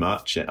change too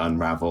much, it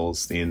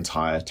unravels the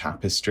entire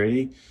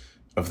tapestry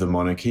of the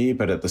monarchy.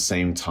 But at the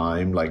same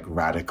time, like,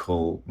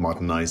 radical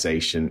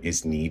modernization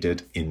is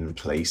needed in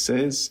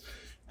places.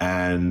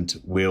 And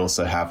we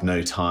also have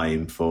no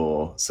time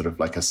for sort of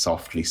like a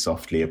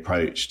softly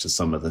approach to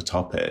some of the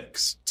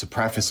topics. To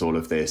preface all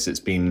of this, it's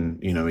been,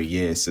 a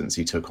year since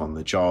he took on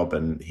the job,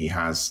 and he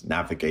has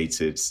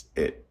navigated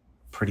it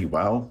pretty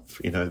well.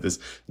 There's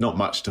not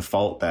much to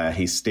fault there.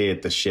 He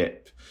steered the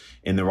ship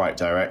in the right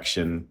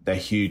direction. They're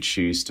huge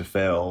shoes to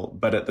fill.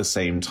 But at the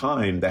same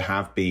time, there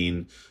have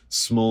been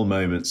small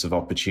moments of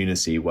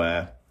opportunity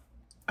where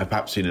I've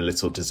perhaps been a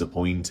little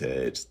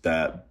disappointed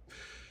that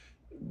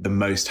the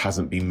most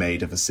hasn't been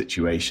made of a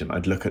situation.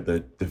 I'd look at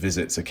the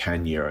visit to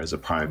Kenya as a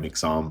prime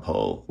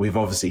example. We've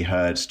obviously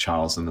heard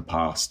Charles in the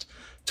past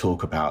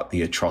talk about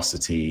the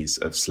atrocities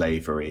of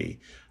slavery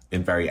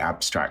in very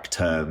abstract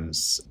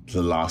terms.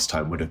 The last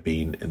time would have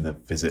been in the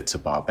visit to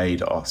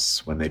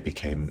Barbados when they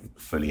became a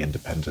fully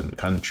independent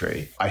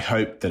country. I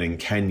hope that in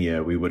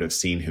Kenya, we would have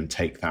seen him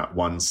take that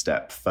one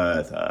step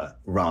further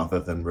rather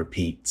than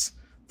repeat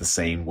the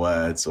same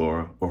words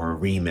or a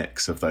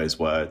remix of those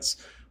words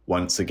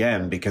once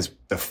again, because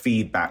the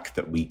feedback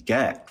that we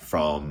get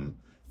from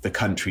the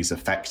countries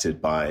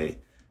affected by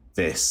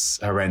this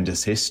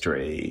horrendous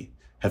history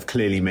have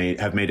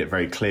made it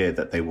very clear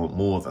that they want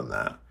more than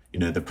that.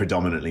 The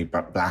predominantly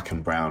black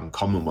and brown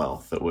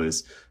Commonwealth that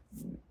was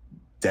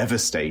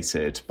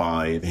devastated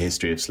by the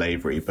history of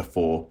slavery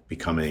before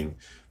becoming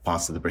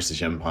part of the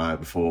British Empire,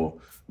 before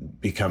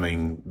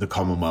becoming the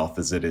Commonwealth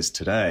as it is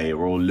today,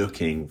 are all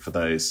looking for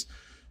those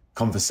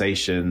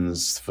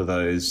conversations, for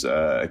those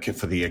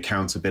for the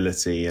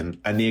accountability, and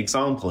the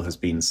example has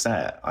been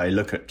set. I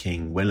look at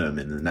King Willem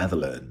in the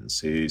Netherlands,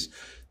 who's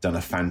done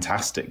a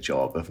fantastic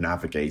job of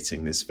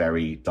navigating this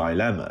very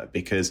dilemma,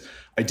 because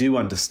I do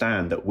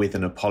understand that with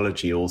an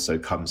apology also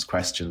comes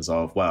questions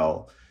of,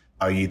 well,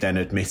 are you then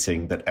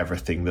admitting that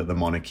everything that the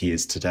monarchy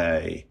is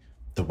today,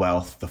 the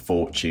wealth, the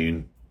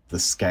fortune, the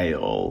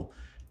scale,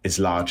 is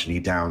largely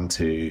down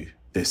to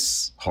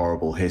this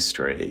horrible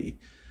history?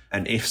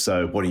 And if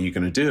so, what are you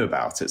going to do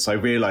about it? So I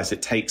realize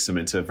it takes them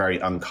into a very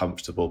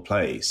uncomfortable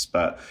place.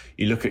 But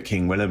you look at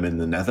King Willem in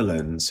the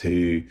Netherlands,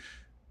 who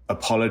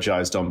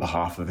apologized on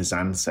behalf of his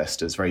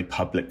ancestors very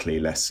publicly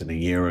less than a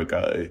year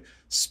ago,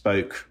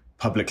 spoke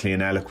publicly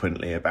and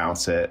eloquently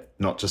about it,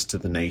 not just to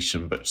the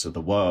nation, but to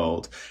the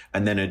world,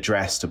 and then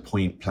addressed a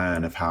point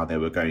plan of how they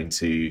were going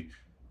to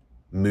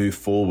move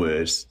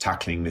forward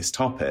tackling this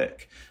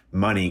topic.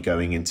 Money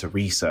going into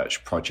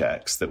research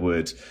projects that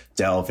would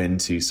delve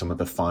into some of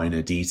the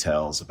finer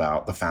details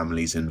about the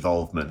family's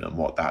involvement and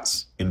what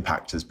that's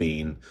impact has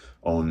been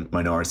on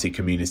minority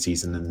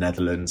communities in the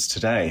Netherlands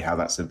today, how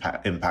that's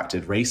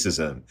impacted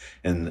racism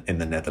in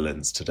the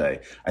Netherlands today.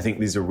 I think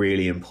these are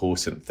really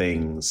important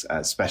things,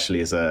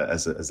 especially as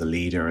a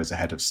leader, as a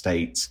head of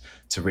state,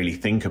 to really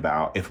think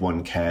about if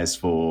one cares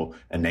for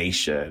a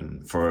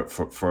nation,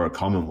 for a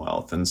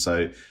commonwealth. And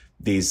so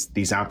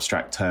these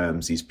abstract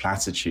terms, these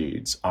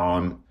platitudes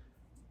aren't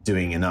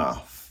doing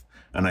enough.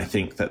 And I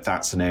think that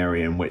that's an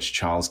area in which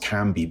Charles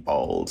can be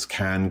bold,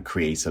 can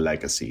create a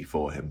legacy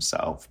for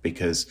himself,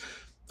 because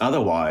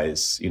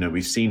otherwise,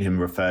 we've seen him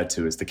referred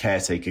to as the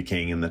caretaker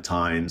king in the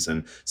Times,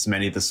 and so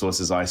many of the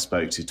sources I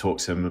spoke to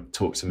talked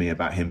to me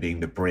about him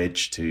being the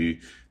bridge to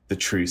the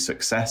true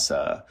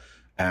successor.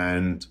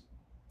 And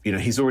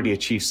he's already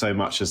achieved so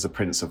much as the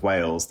Prince of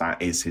Wales.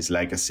 That is his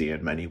legacy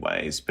in many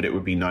ways. But it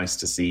would be nice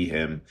to see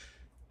him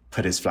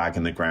put his flag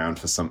in the ground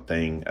for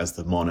something as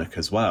the monarch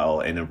as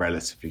well in a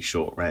relatively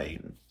short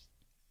reign.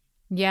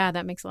 Yeah,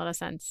 that makes a lot of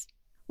sense.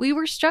 We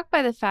were struck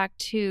by the fact,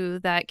 too,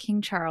 that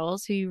King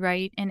Charles, who you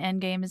write in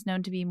Endgame, is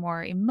known to be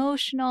more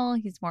emotional,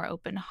 he's more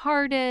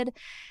open-hearted,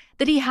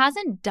 that he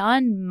hasn't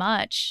done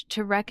much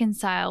to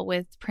reconcile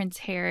with Prince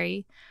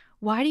Harry.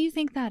 Why do you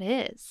think that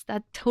is?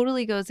 That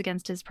totally goes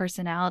against his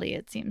personality,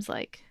 it seems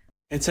like.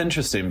 It's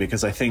interesting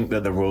because I think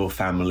that the royal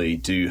family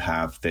do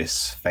have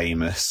this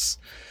famous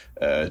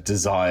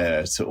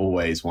desire to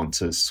always want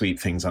to sweep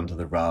things under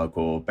the rug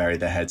or bury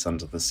their heads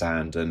under the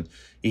sand. And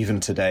even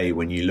today,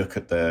 when you look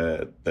at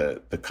the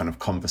kind of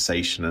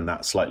conversation and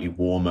that slightly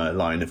warmer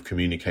line of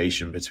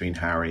communication between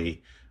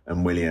Harry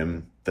and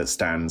William that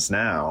stands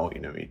now,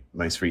 we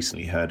most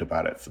recently heard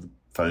about it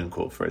phone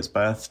call for his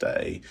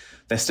birthday,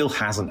 there still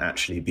hasn't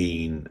actually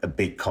been a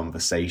big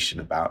conversation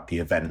about the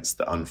events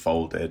that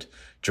unfolded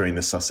during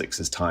the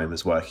Sussexes' time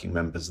as working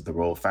members of the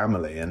royal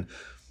family. And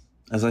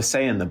as I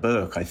say in the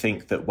book, I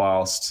think that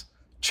whilst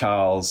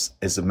Charles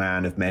is a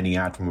man of many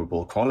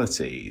admirable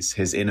qualities,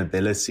 his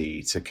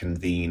inability to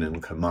convene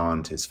and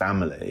command his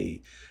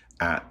family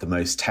at the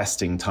most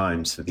testing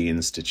times for the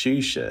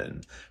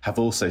institution have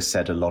also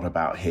said a lot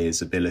about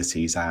his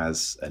abilities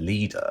as a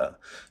leader,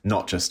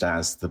 not just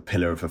as the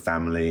pillar of a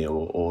family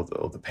or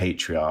the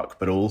patriarch,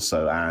 but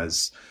also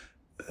as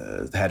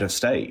the head of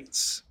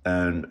states.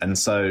 And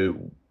so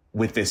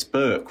with this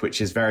book, which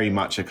is very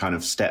much a kind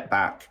of step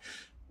back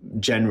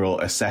general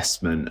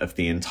assessment of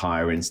the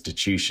entire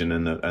institution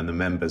and the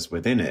members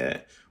within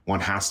it, one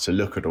has to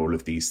look at all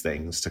of these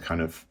things to kind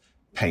of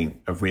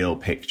paint a real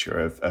picture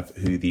of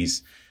who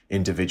these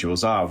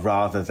individuals are,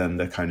 rather than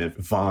the kind of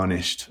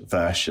varnished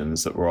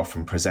versions that we're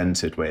often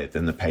presented with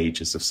in the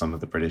pages of some of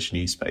the British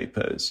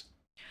newspapers.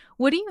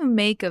 What do you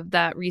make of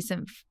that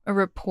recent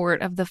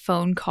report of the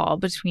phone call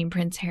between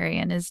Prince Harry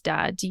and his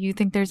dad? Do you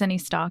think there's any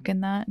stock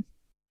in that?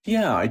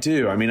 Yeah, I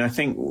do. I mean, I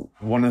think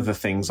one of the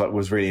things that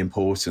was really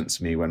important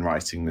to me when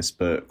writing this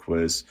book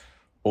was,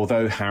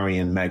 although Harry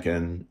and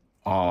Meghan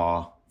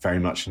are very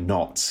much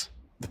not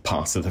the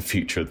part of the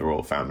future of the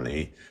royal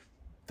family,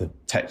 they're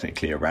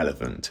technically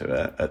irrelevant to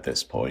it at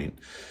this point,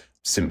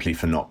 simply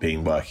for not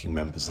being working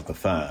members of the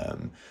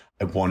firm.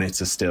 I wanted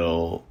to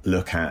still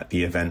look at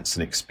the events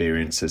and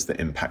experiences that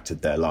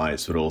impacted their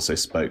lives, but also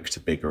spoke to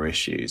bigger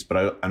issues.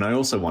 I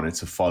also wanted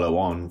to follow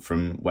on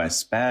from where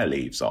Spare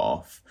leaves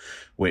off,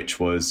 which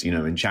was,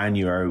 in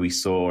January we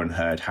saw and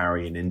heard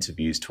Harry in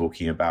interviews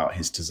talking about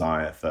his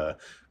desire for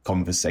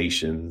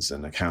conversations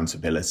and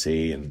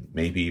accountability and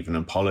maybe even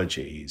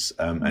apologies,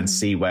 and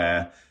see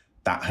where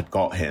that had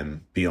got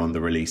him beyond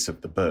the release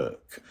of the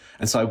book.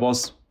 And so I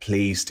was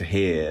pleased to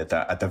hear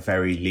that at the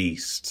very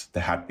least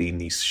there had been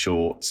these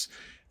short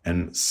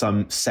and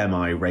some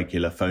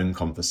semi-regular phone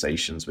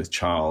conversations with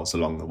Charles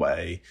along the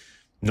way,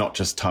 not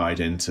just tied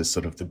into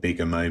sort of the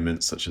bigger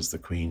moments such as the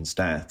Queen's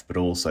death, but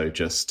also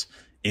just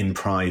in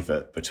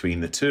private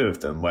between the two of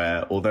them,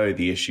 where although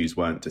the issues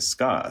weren't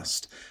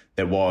discussed,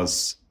 there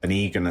was an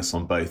eagerness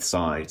on both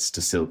sides to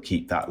still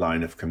keep that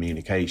line of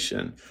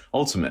communication.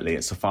 Ultimately,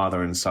 it's a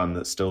father and son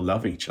that still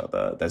love each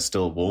other. There's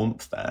still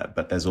warmth there,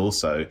 but there's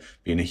also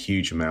been a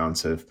huge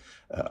amount of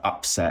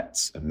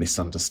upset and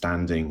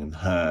misunderstanding and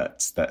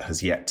hurt that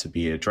has yet to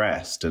be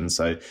addressed. And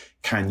so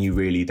can you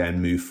really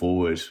then move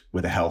forward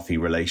with a healthy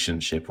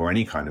relationship or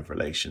any kind of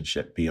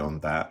relationship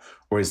beyond that?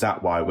 Or is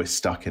that why we're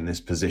stuck in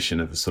this position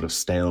of a sort of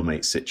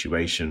stalemate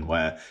situation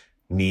where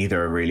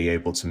neither are really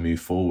able to move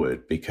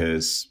forward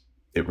because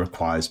it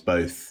requires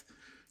both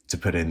to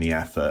put in the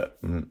effort,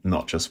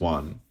 not just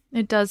one?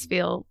 It does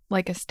feel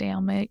like a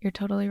stalemate. You're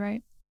totally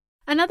right.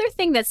 Another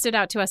thing that stood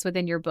out to us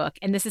within your book,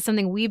 and this is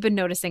something we've been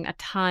noticing a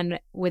ton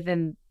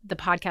within the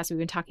podcast, we've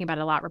been talking about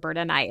a lot,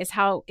 Roberta and I, is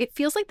how it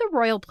feels like the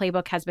royal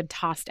playbook has been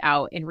tossed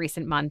out in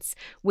recent months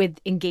with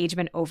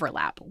engagement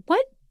overlap.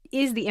 What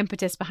is the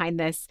impetus behind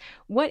this?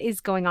 What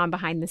is going on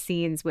behind the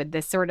scenes with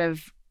this sort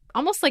of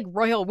almost like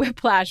royal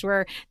whiplash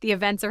where the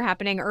events are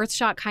happening?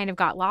 Earthshot kind of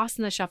got lost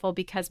in the shuffle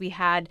because we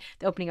had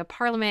the opening of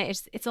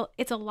Parliament.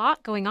 It's a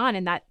lot going on,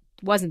 and that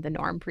wasn't the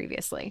norm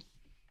previously.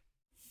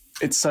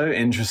 It's so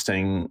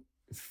interesting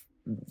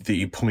that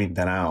you point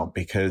that out,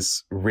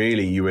 because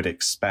really you would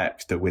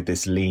expect that with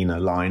this leaner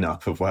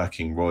lineup of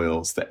working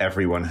royals that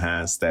everyone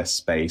has their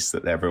space,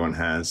 that everyone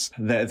has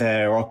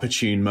their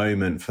opportune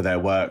moment for their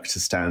work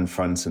to stand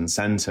front and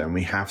center. And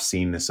we have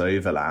seen this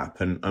overlap.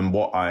 And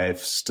what I've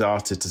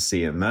started to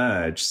see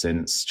emerge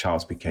since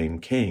Charles became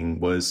king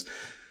was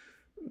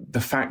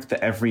the fact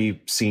that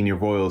every senior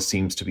royal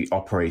seems to be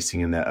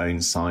operating in their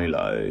own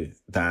silo,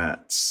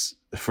 that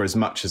for as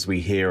much as we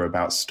hear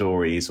about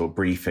stories or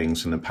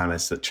briefings from the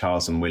palace that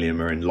Charles and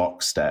William are in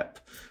lockstep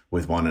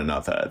with one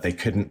another, they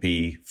couldn't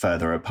be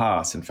further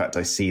apart. In fact,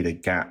 I see the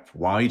gap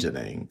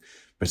widening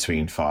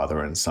between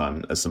father and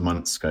son as the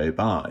months go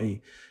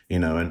by,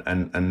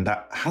 and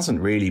that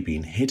hasn't really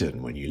been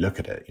hidden when you look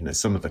at it.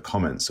 Some of the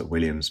comments that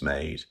William's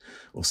made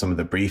or some of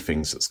the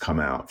briefings that's come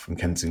out from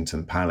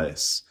Kensington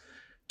Palace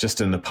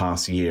just in the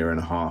past year and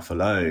a half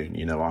alone,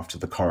 after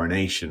the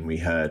coronation, we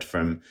heard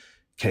from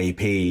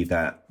KP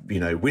that,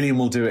 William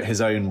will do it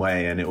his own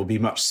way and it will be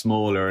much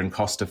smaller and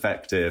cost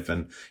effective.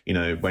 And,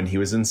 when he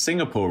was in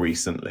Singapore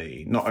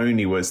recently, not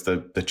only was the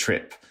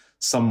trip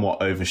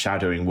somewhat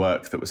overshadowing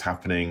work that was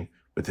happening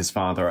with his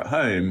father at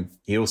home,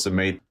 he also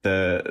made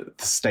the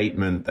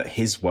statement that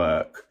his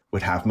work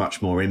would have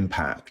much more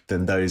impact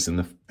than those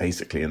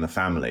basically in the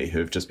family who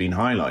have just been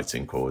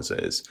highlighting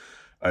causes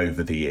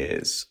over the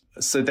years.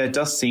 So there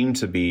does seem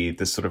to be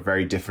this sort of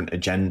very different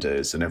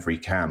agendas in every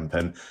camp.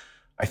 And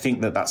I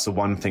think that that's the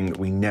one thing that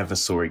we never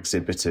saw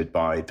exhibited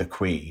by the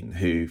Queen,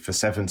 who for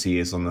 70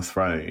 years on the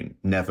throne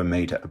never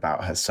made it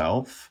about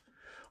herself,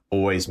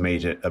 always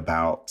made it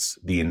about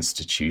the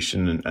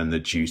institution and the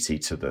duty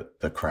to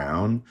the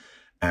crown.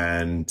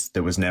 And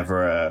there was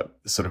never a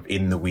sort of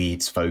in the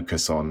weeds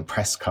focus on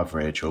press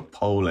coverage or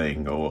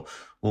polling or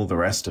all the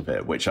rest of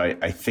it, which I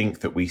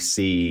think that we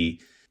see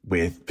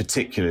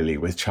particularly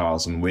with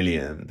Charles and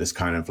William, this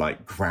kind of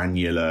like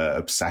granular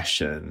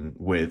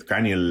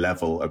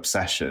level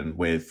obsession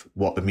with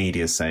what the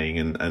media is saying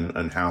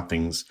and how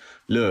things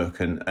look.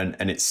 And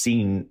it's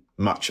seen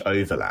much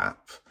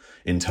overlap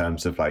in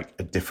terms of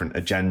like different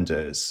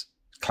agendas,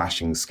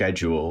 clashing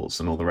schedules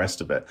and all the rest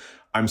of it.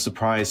 I'm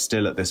surprised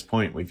still at this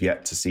point we've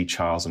yet to see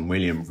Charles and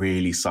William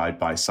really side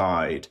by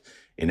side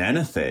in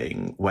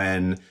anything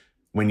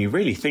when you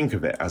really think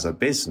of it as a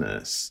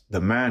business,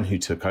 the man who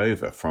took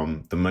over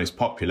from the most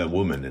popular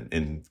woman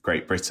in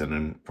Great Britain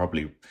and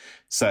probably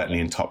certainly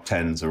in top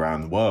tens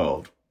around the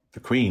world,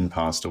 the Queen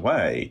passed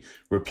away,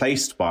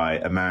 replaced by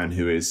a man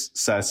who is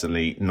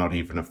certainly not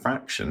even a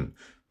fraction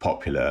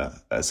popular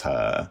as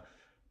her,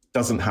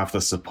 doesn't have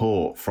the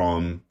support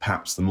from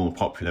perhaps the more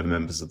popular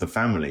members of the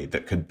family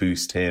that could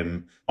boost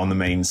him on the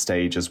main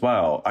stage as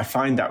well. I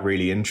find that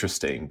really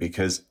interesting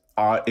because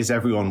is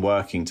everyone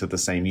working to the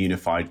same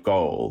unified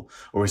goal,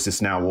 or is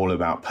this now all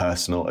about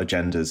personal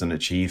agendas and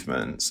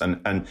achievements?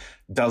 And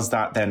does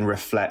that then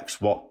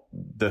reflect what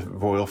the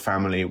royal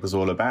family was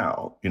all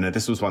about? You know,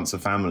 this was once a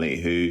family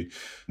who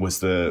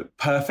was the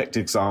perfect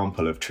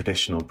example of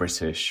traditional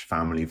British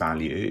family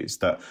values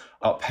that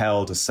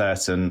upheld a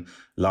certain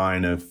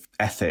line of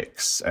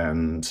ethics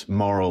and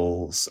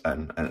morals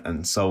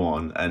and so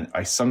on. And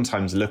I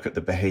sometimes look at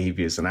the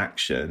behaviours and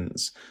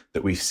actions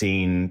that we've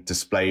seen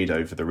displayed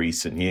over the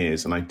recent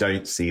years, and I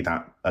don't see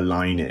that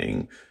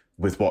aligning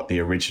with what the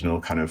original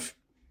kind of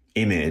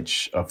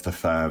image of the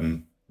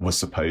firm was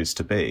supposed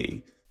to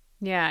be.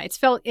 Yeah, it's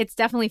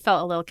definitely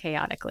felt a little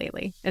chaotic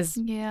lately, is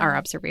our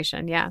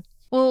observation. Yeah.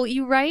 Well,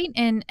 you write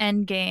in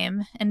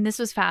Endgame, and this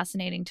was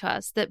fascinating to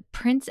us, that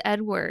Prince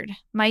Edward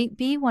might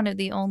be one of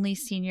the only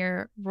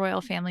senior royal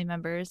family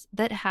members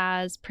that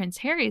has Prince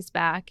Harry's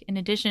back, in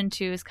addition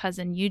to his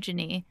cousin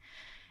Eugenie.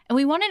 And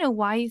we want to know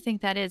why you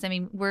think that is. I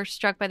mean, we're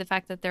struck by the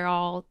fact that they're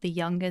all the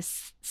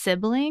youngest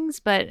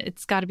siblings, but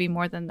it's got to be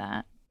more than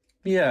that.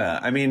 Yeah,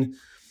 I mean,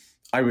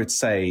 I would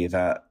say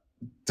that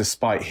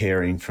despite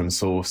hearing from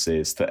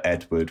sources that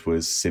Edward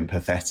was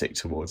sympathetic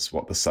towards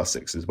what the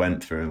Sussexes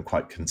went through and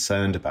quite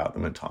concerned about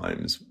them at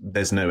times,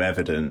 there's no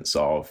evidence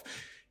of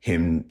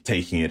him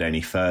taking it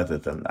any further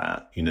than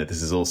that. You know,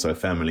 this is also a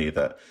family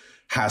that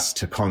has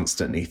to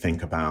constantly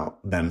think about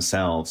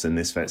themselves in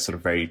this sort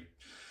of very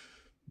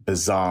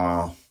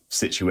bizarre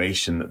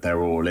situation that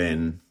they're all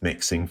in,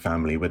 mixing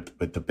family with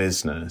the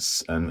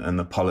business and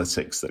the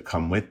politics that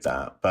come with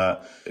that.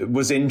 But it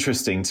was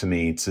interesting to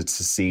me to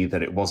see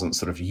that it wasn't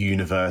sort of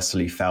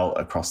universally felt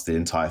across the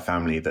entire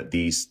family that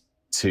these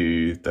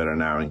two that are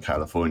now in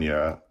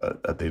California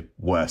are the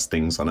worst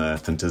things on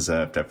earth and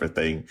deserved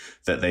everything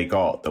that they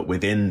got. That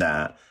within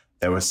that,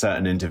 there were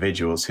certain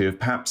individuals who have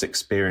perhaps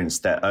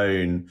experienced their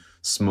own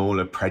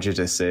smaller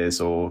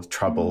prejudices or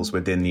troubles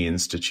within the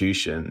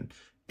institution,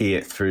 be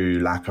it through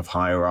lack of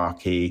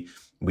hierarchy,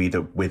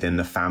 either within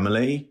the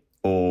family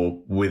or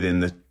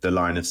within the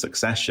line of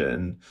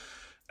succession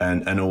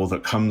and all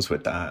that comes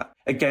with that.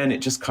 Again,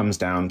 it just comes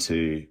down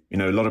to, you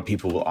know, a lot of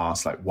people will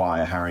ask, like,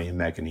 why are Harry and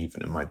Meghan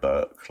even in my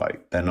book?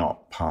 Like, they're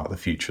not part of the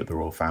future of the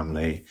royal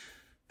family.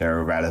 They're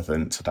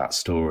irrelevant to that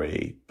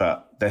story.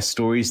 But their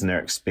stories and their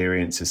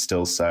experiences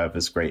still serve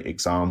as great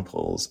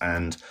examples.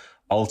 And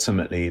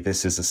ultimately,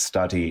 this is a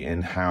study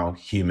in how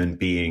human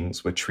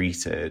beings were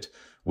treated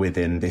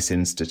within this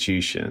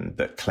institution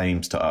that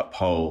claims to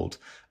uphold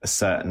a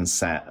certain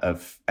set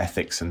of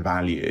ethics and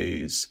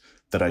values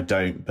that I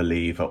don't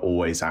believe are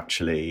always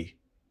actually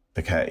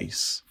the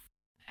case.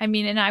 I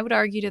mean, and I would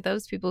argue to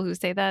those people who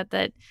say that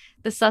the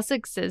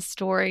Sussexes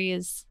story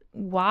is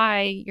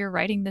why you're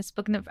writing this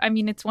book. I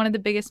mean, it's one of the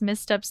biggest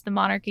missteps the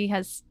monarchy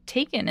has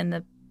taken in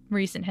the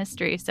recent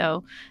history.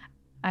 So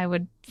I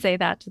would say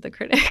that to the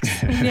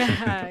critics.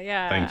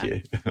 Yeah. Thank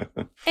you.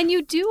 And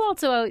you do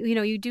also,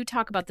 you do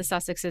talk about the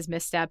Sussexes'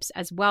 missteps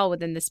as well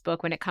within this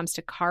book when it comes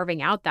to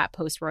carving out that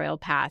post-royal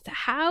path.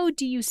 How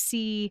do you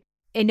see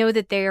and know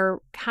that they're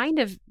kind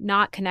of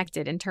not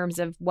connected in terms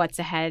of what's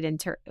ahead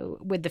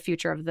with the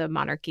future of the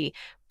monarchy,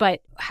 but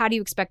how do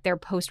you expect their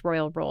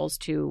post-royal roles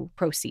to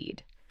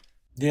proceed?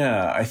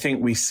 Yeah, I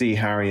think we see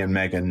Harry and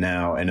Meghan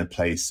now in a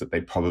place that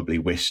they probably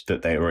wished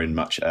that they were in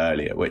much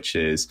earlier, which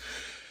is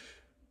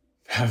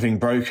having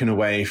broken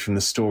away from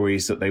the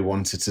stories that they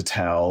wanted to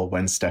tell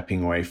when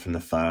stepping away from the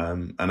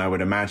firm. And I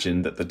would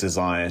imagine that the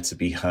desire to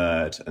be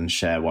heard and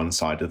share one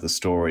side of the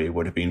story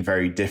would have been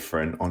very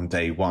different on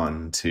day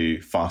one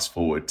to fast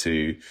forward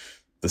to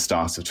the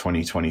start of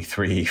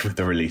 2023 with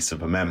the release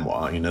of a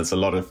memoir. You know, there's a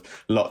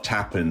lot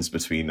happens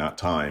between that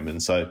time.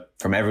 And so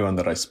from everyone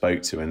that I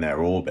spoke to in their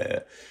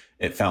orbit,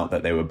 it felt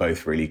that they were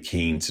both really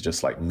keen to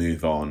just like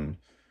move on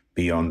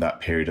beyond that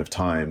period of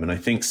time. And I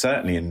think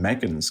certainly in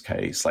Meghan's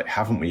case, like,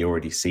 haven't we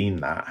already seen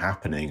that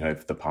happening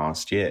over the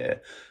past year?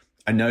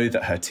 I know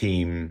that her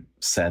team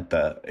said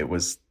that it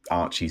was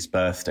Archie's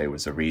birthday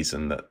was a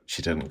reason that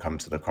she didn't come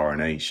to the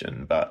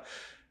coronation, but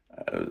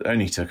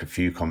only took a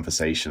few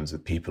conversations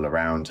with people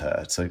around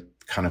her to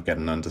kind of get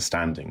an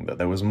understanding that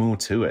there was more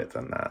to it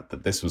than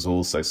that this was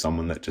also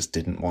someone that just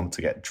didn't want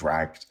to get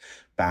dragged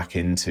back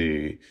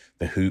into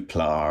the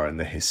hoopla and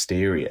the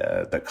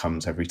hysteria that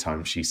comes every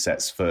time she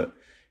sets foot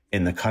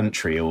in the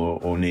country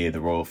or near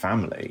the royal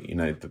family. You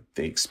know,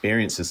 the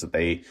experiences that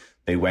they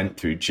went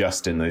through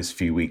just in those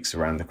few weeks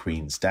around the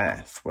Queen's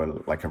death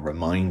were like a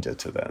reminder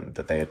to them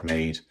that they had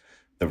made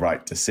the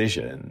right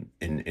decision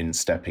in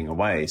stepping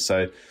away.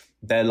 So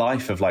their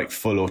life of like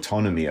full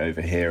autonomy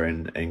over here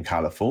in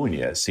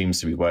California seems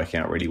to be working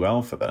out really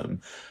well for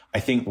them. I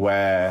think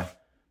where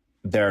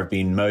there have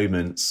been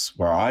moments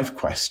where I've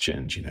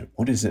questioned, you know,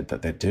 what is it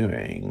that they're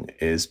doing,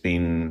 is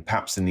been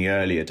perhaps in the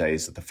earlier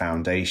days of the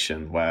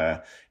foundation,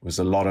 where it was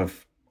a lot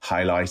of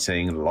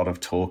highlighting and a lot of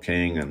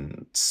talking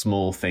and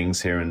small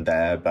things here and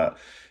there. But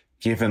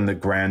given the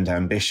grand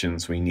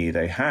ambitions we knew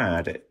they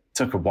had, it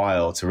took a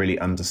while to really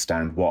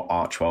understand what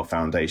Archwell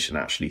Foundation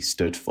actually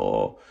stood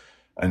for.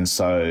 And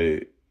so,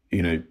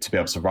 you know, to be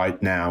able to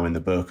write now in the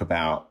book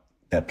about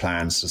their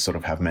plans to sort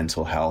of have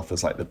mental health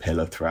as like the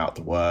pillar throughout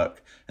the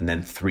work, and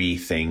then 3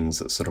 things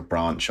that sort of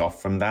branch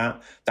off from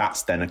that,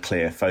 that's then a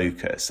clear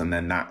focus. And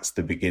then that's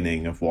the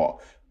beginning of what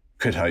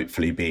could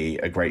hopefully be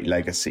a great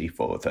legacy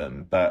for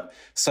them. But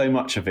so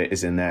much of it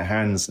is in their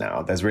hands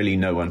now. There's really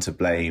no one to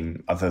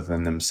blame other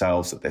than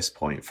themselves at this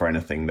point for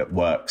anything that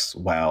works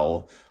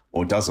well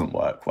or doesn't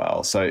work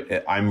well. So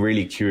I'm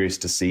really curious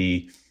to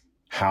see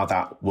how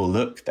that will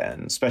look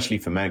then, especially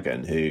for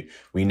Meghan, who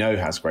we know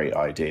has great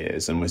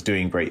ideas and was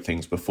doing great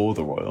things before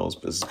the royals,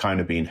 but has kind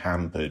of been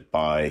hampered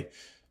by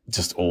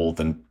just all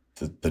the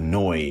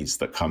noise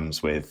that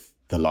comes with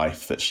the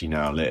life that she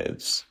now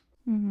lives.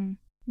 Mm-hmm.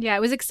 Yeah, it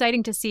was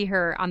exciting to see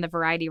her on the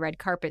Variety red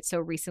carpet so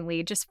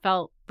recently. It just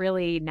felt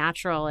really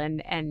natural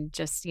and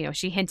just, you know,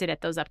 she hinted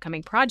at those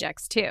upcoming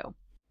projects too.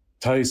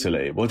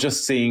 Totally. Well,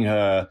 just seeing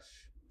her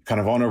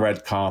kind of on a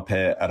red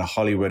carpet at a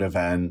Hollywood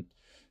event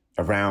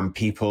around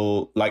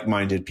people,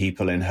 like-minded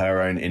people in her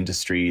own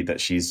industry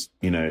that she's,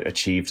 you know,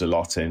 achieved a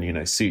lot in, you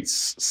know,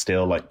 Suits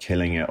still like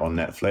killing it on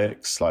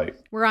Netflix. Like,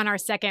 we're on our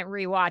second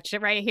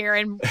rewatch right here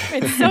and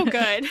it's so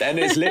good. And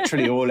it's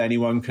literally all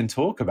anyone can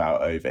talk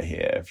about over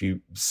here. If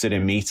you sit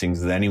in meetings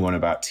with anyone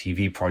about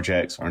TV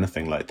projects or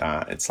anything like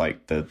that, it's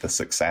like the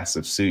success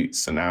of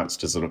Suits, and now it's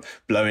just sort of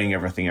blowing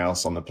everything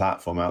else on the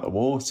platform out the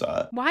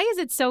water. Why is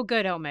it so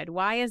good, Omid?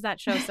 Why is that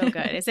show so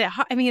good? Is it,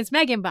 I mean, it's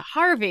Meghan, but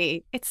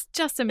Harvey, it's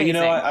just amazing. You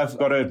know, I've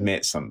got to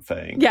admit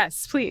something.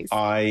 Yes, please.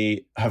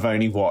 I have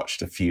only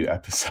watched a few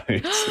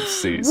episodes of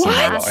Suits in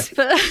my life.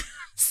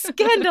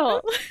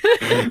 Scandal.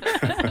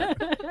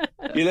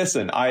 You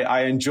listen,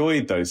 I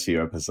enjoyed those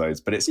few episodes,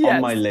 but it's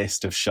on my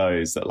list of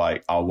shows that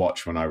like I'll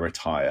watch when I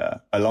retire,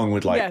 along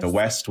with like The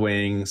West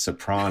Wing,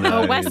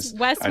 Sopranos, West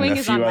and Wing a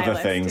is on few my other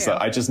list things too.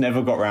 that I just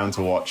never got around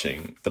to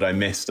watching that I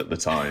missed at the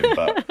time.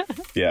 But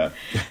yeah,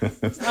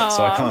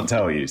 so I can't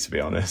tell you, to be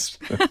honest.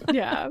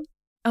 Yeah.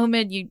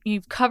 Omid,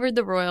 you've covered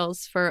the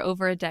royals for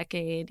over a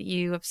decade.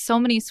 You have so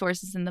many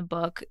sources in the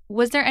book.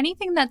 Was there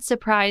anything that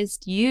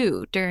surprised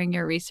you during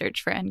your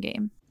research for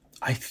Endgame?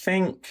 I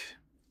think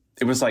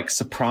it was like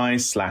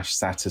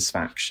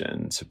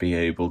surprise/satisfaction to be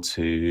able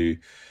to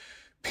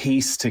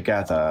piece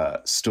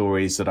together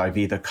stories that I've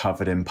either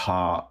covered in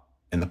part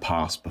in the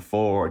past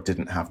before or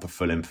didn't have the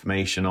full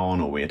information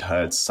on, or we had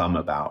heard some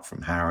about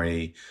from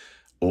Harry,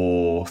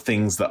 or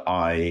things that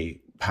I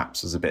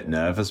perhaps was a bit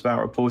nervous about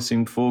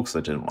reporting before because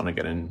I didn't want to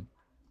get in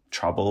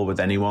trouble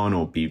with anyone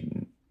or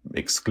be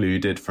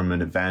excluded from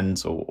an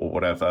event or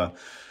whatever.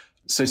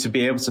 So to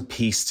be able to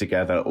piece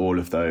together all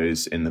of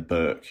those in the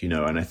book, you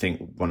know, and I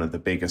think one of the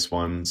biggest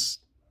ones,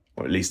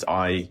 or at least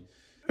I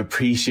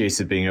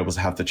appreciated being able to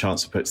have the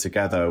chance to put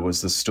together,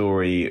 was the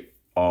story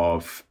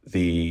of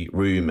the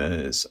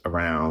rumours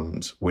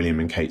around William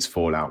and Kate's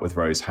fallout with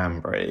Rose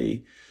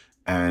Hambury.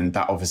 And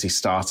that obviously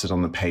started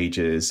on the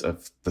pages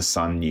of the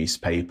Sun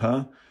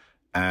newspaper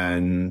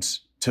and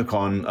took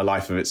on a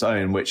life of its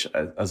own, which,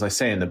 as I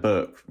say in the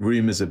book,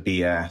 rumours are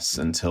BS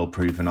until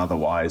proven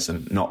otherwise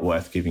and not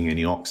worth giving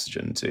any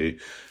oxygen to.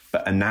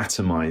 But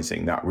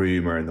anatomizing that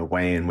rumour and the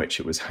way in which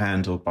it was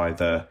handled by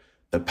the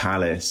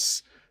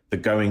palace, the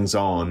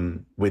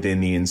goings-on within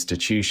the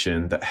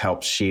institution that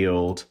helps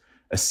shield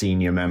a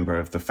senior member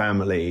of the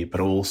family,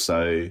 but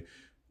also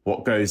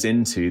what goes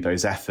into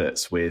those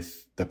efforts with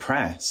the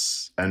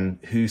press and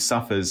who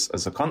suffers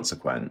as a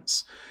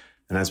consequence.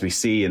 And as we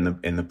see in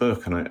the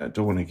book, and I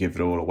don't want to give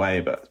it all away,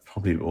 but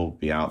probably it will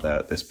be out there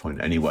at this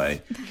point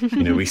anyway.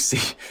 You know, we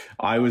see,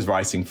 I was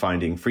writing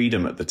Finding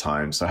Freedom at the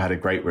time, so I had a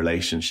great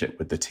relationship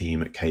with the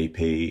team at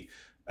KP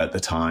at the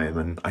time.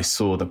 And I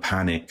saw the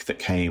panic that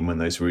came when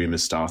those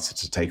rumors started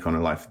to take on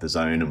a life of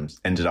their own and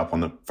ended up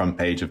on the front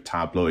page of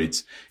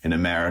tabloids in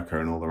America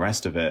and all the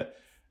rest of it.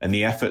 And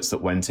the efforts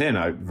that went in,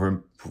 I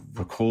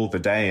recall the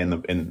day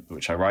in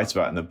which I write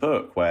about in the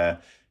book where,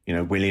 you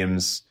know,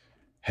 William's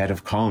head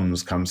of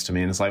comms comes to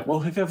me and is like, well,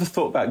 have you ever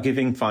thought about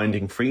giving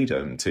Finding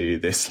Freedom to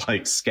this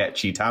like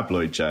sketchy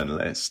tabloid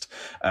journalist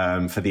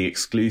for the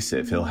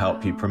exclusive? He'll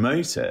help you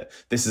promote it.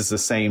 This is the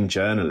same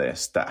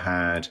journalist that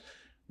had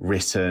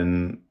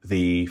written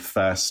the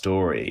first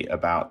story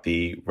about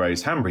the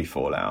Rose Hanbury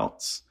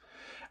fallouts.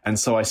 And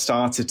so I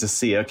started to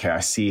see, okay, I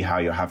see how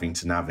you're having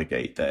to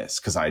navigate this,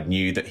 because I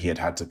knew that he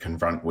had to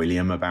confront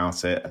William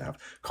about it and have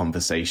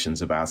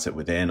conversations about it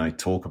within. I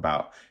talk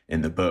about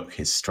in the book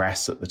his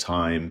stress at the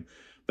time.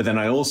 But then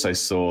I also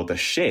saw the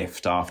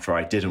shift after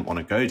I didn't want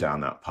to go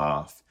down that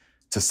path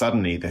to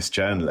suddenly this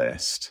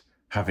journalist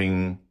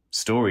having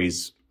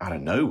stories out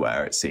of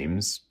nowhere, it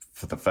seems,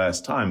 for the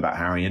first time about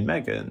Harry and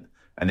Meghan.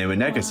 And they were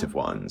negative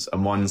ones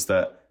and ones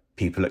that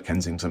people at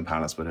Kensington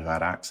Palace would have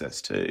had access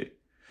to.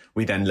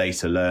 We then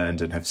later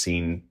learned and have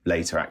seen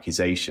later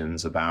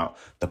accusations about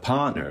the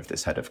partner of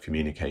this head of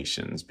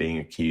communications being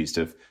accused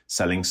of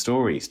selling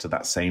stories to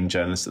that same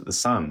journalist at The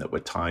Sun that were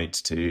tied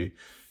to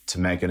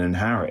Meghan and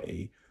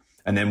Harry.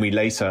 And then we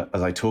later,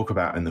 as I talk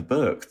about in the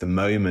book, the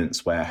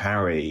moments where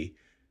Harry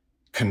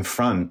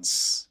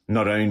confronts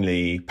not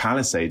only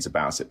Palisades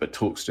about it, but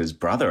talks to his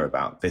brother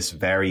about this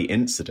very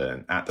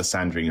incident at the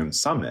Sandringham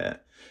summit,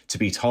 to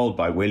be told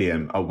by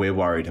William, oh, we're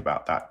worried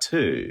about that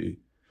too.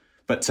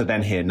 But to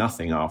then hear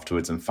nothing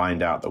afterwards and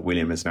find out that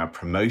William has now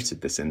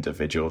promoted this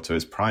individual to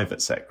his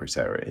private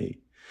secretary.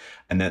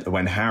 And that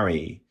when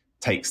Harry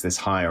takes this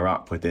higher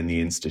up within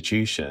the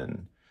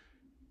institution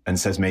and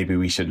says maybe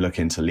we should look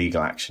into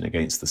legal action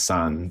against The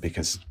Sun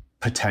because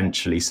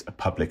potentially a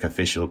public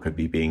official could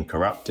be being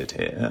corrupted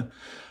here,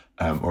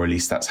 or at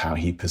least that's how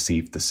he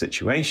perceived the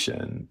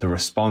situation, the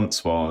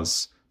response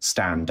was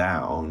stand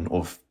down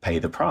or pay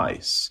the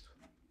price.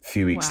 A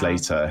few weeks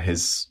later,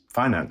 his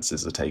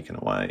finances are taken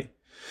away.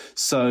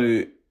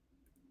 So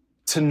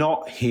to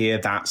not hear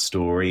that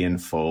story in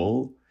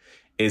full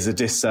is a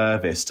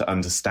disservice to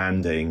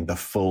understanding the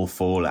full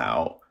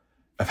fallout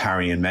of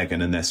Harry and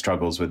Meghan and their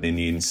struggles within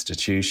the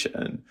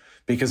institution,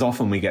 because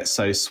often we get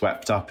so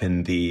swept up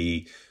in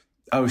the,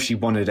 oh, she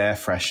wanted air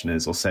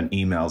fresheners or sent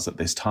emails at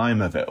this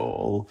time of it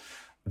all,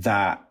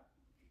 that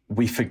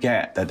we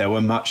forget that there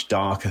were much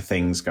darker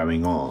things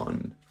going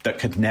on that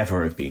could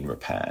never have been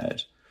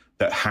repaired,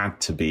 that had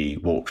to be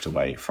walked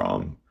away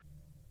from.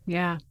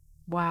 Yeah.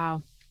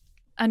 Wow.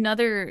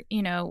 Another,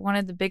 one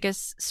of the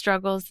biggest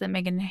struggles that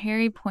Meghan and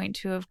Harry point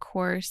to, of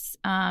course,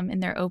 in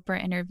their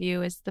Oprah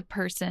interview is the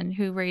person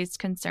who raised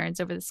concerns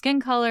over the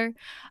skin color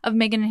of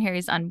Meghan and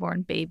Harry's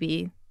unborn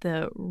baby,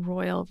 the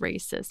royal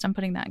racist. I'm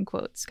putting that in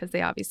quotes because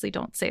they obviously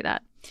don't say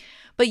that.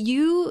 But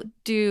you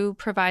do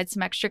provide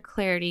some extra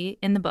clarity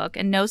in the book,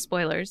 and no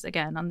spoilers,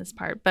 again, on this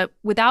part. But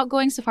without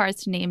going so far as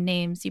to name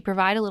names, you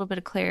provide a little bit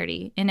of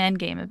clarity in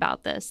Endgame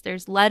about this.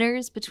 There's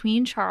letters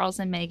between Charles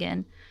and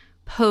Meghan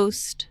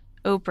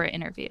post-Oprah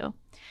interview.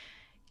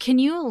 Can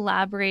you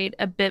elaborate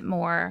a bit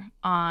more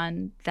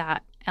on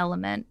that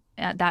element,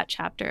 that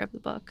chapter of the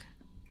book?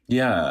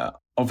 Yeah,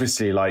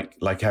 obviously,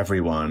 like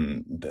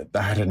everyone,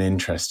 they had an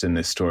interest in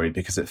this story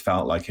because it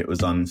felt like it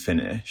was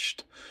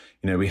unfinished.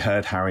 We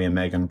heard Harry and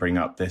Meghan bring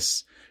up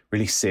this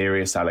really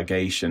serious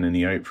allegation in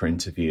the Oprah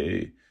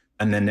interview,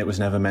 and then it was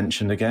never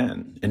mentioned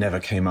again. It never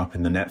came up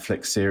in the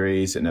Netflix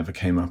series. It never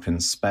came up in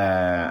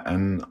Spare.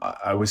 And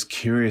I was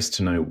curious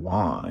to know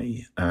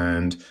why.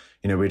 And,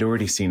 we'd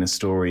already seen a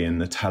story in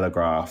the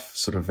Telegraph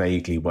sort of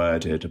vaguely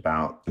worded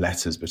about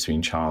letters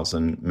between Charles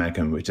and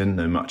Meghan. We didn't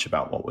know much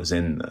about what was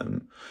in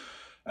them.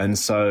 And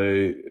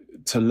so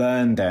to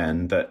learn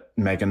then that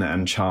Meghan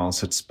and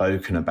Charles had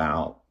spoken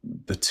about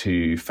the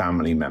two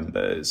family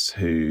members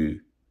who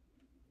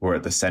were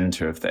at the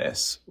center of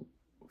this,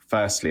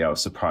 firstly, I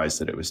was surprised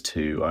that it was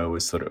two. I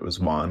always thought it was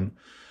one.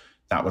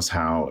 That was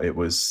how it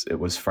was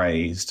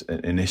phrased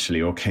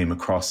initially or came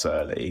across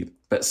early.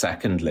 But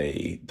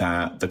secondly,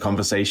 that the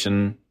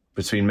conversation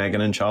between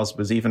Meghan and Charles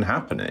was even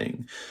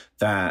happening,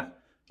 that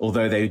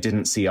although they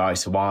didn't see eye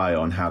to eye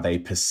on how they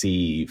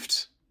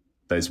perceived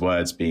those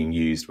words being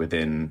used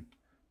within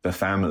the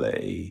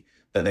family,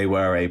 that they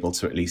were able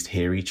to at least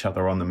hear each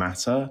other on the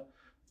matter.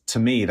 To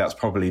me, that's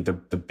probably the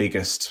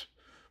biggest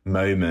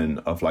moment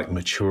of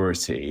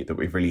maturity that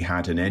we've really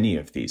had in any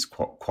of these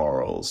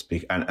quarrels.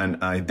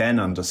 And I then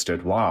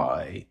understood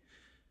why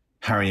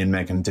Harry and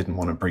Meghan didn't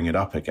want to bring it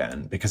up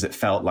again, because it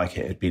felt like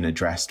it had been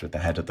addressed with the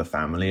head of the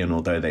family. And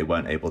although they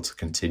weren't able to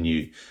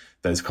continue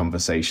those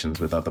conversations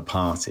with other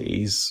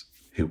parties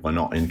who were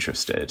not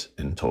interested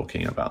in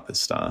talking about this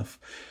stuff,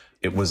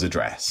 it was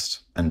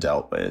addressed and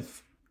dealt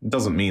with. It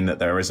doesn't mean that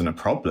there isn't a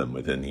problem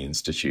within the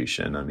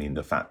institution. I mean,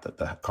 the fact that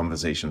the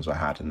conversations were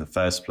had in the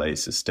first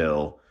place is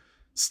still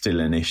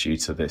an issue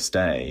to this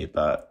day.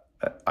 But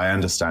I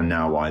understand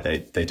now why they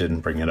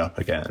didn't bring it up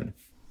again.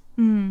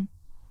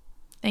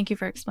 Thank you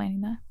for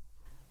explaining that.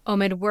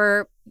 Omid,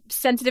 we're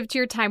sensitive to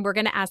your time. We're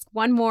going to ask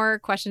one more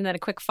question and then a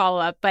quick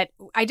follow-up. But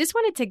I just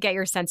wanted to get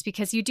your sense,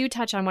 because you do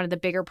touch on one of the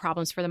bigger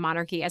problems for the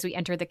monarchy as we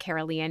enter the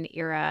Carolean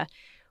era,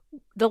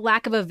 the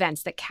lack of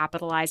events that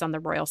capitalize on the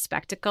royal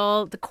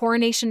spectacle. The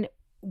coronation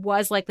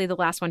was likely the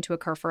last one to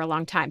occur for a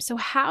long time. So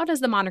how does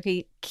the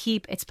monarchy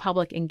keep its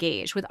public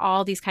engaged with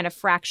all these kind of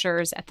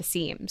fractures at the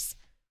seams?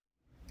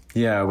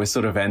 Yeah, we're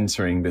sort of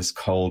entering this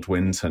cold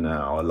winter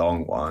now, a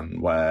long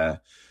one, where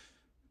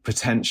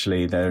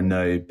potentially there are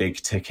no big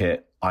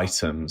ticket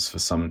items for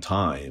some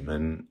time.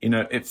 And,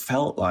 it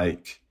felt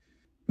like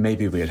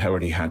maybe we had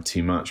already had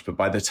too much, but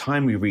by the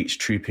time we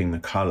reached Trooping the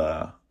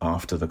Colour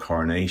after the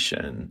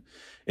coronation,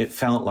 it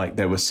felt like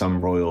there was some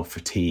royal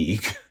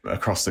fatigue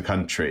across the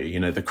country.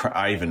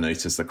 I even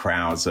noticed the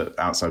crowds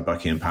outside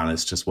Buckingham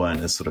Palace just weren't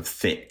as sort of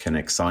thick and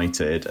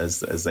excited as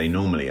they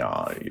normally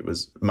are. It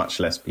was much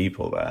less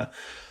people there.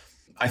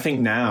 I think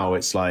now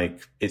it's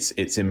like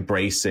it's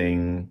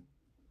embracing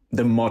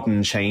the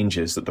modern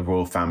changes that the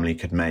royal family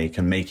could make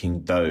and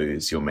making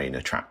those your main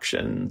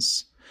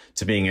attractions,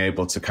 to being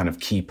able to kind of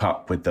keep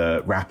up with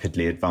the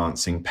rapidly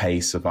advancing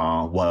pace of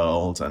our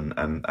world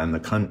and the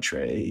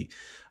country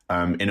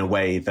in a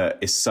way that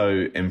is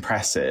so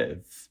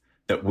impressive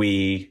that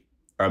we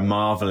are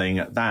marveling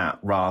at that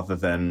rather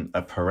than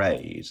a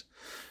parade.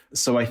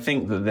 So I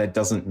think that there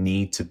doesn't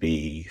need to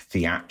be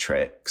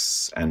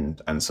theatrics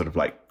and sort of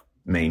like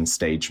main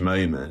stage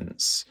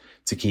moments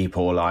to keep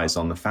all eyes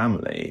on the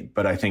family.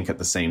 But I think at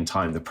the same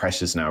time, the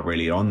pressure's now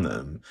really on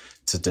them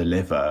to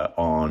deliver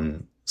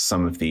on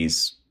some of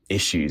these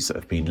issues that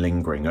have been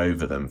lingering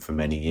over them for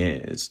many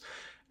years.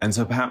 And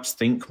so perhaps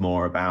think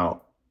more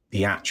about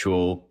the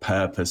actual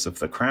purpose of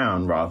the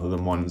crown rather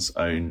than one's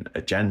own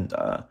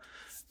agenda.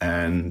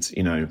 And,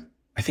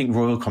 I think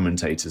royal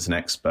commentators and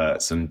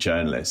experts and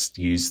journalists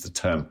use the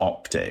term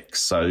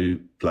optics so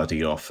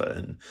bloody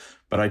often.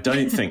 But I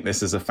don't think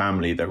this is a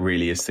family that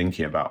really is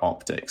thinking about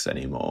optics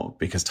anymore,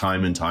 because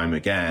time and time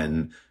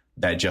again,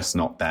 they're just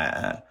not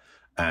there.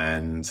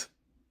 And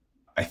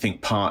I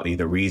think partly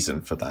the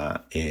reason for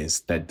that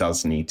is there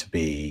does need to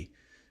be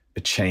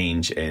a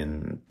change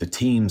in the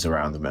teams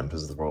around the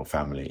members of the royal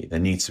family. There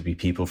needs to be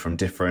people from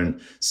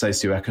different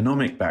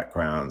socioeconomic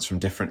backgrounds, from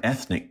different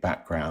ethnic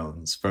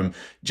backgrounds, from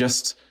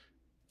just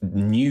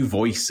new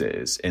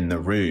voices in the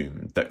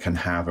room that can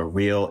have a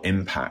real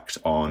impact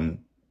on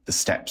the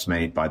steps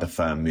made by the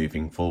firm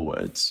moving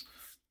forwards.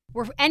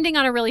 We're ending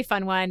on a really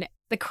fun one,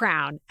 The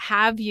Crown.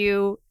 Have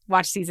you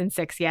watched season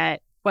 6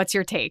 yet? What's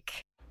your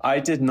take? I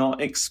did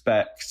not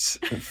expect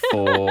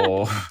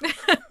for...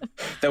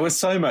 There was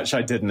so much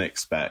I didn't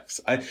expect.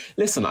 I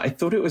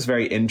thought it was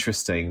very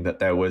interesting that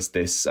there was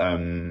this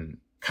kind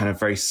of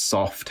very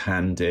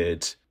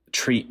soft-handed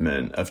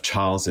treatment of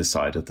Charles's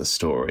side of the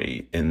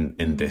story in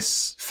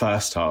this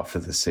first half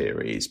of the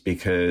series,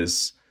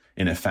 because,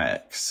 in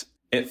effect,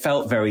 it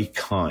felt very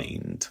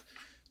kind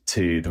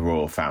to the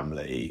royal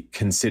family,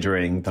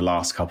 considering the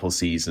last couple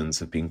seasons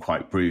have been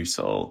quite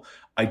brutal.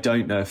 I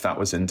don't know if that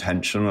was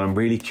intentional. I'm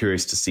really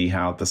curious to see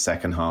how the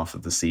second half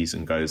of the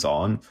season goes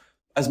on.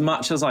 As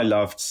much as I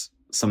loved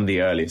some of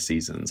the earlier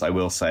seasons, I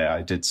will say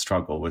I did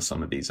struggle with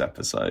some of these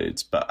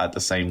episodes. But at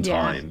the same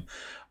time,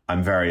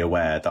 I'm very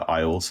aware that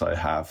I also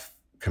have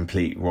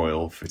complete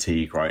royal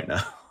fatigue right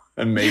now.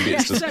 And maybe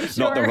it's just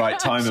not the right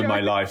time in my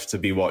life to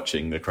be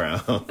watching The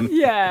Crown.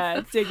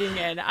 Yeah, digging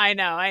in. I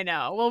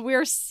know. Well,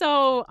 we're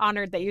so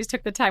honored that you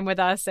took the time with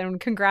us, and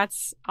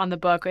congrats on the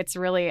book. It's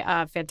really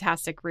a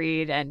fantastic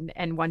read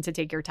and one to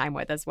take your time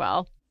with as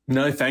well.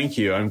 No, thank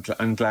you.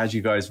 I'm glad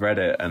you guys read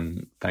it,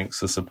 and thanks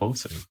for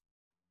supporting.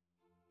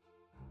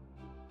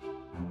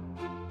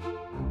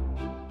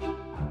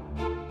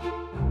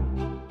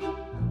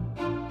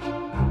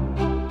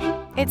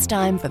 It's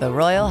time for the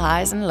Royal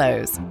Highs and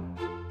Lows.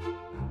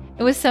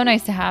 It was so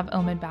nice to have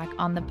Omid back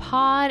on the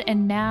pod.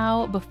 And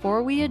now,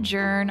 before we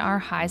adjourn our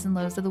highs and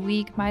lows of the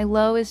week, my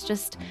low is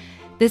just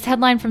this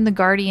headline from The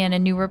Guardian. A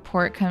new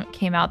report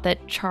came out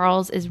that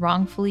Charles is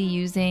wrongfully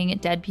using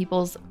dead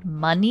people's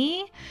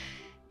money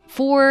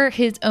for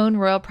his own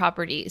royal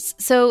properties.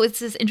 So it's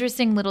this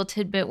interesting little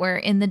tidbit where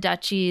in the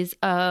duchies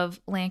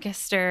of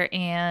Lancaster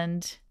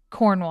and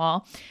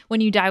Cornwall,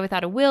 when you die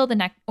without a will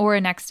or a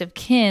next of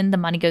kin, the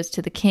money goes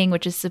to the king,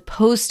 which is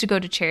supposed to go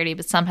to charity,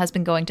 but some has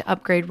been going to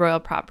upgrade royal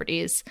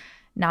properties.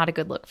 Not a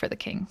good look for the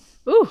king.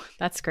 Ooh,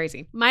 that's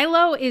crazy. My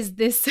low is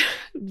this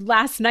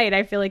last night,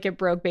 I feel like it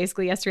broke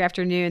basically yesterday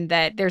afternoon,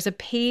 that there's a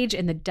page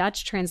in the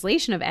Dutch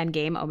translation of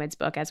Endgame, Omid's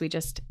book, as we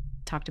just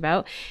talked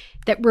about,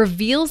 that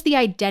reveals the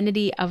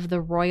identity of the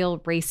royal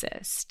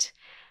racist.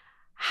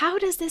 How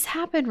does this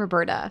happen,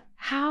 Roberta?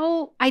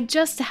 I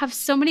just have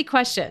so many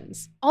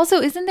questions.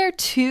 Also, isn't there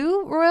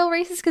 2 royal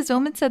races? Because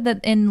Omid said that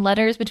in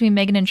letters between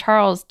Meghan and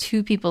Charles,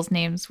 2 people's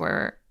names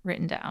were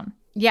written down.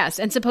 Yes,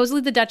 and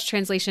supposedly the Dutch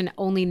translation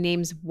only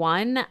names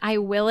 1. I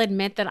will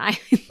admit that I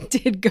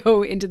did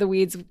go into the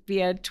weeds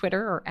via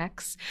Twitter or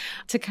X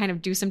to kind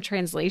of do some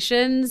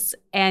translations.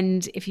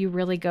 And if you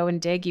really go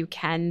and dig, you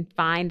can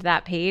find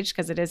that page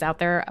because it is out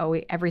there. Oh,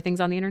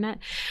 everything's on the internet.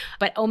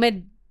 But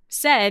Omid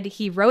said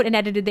he wrote and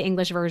edited the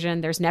English version.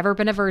 There's never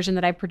been a version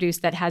that I've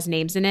produced that has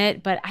names in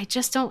it, but I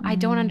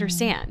don't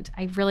understand.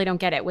 I really don't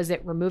get it. Was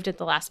it removed at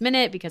the last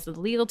minute because of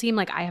the legal team?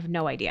 I have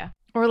no idea.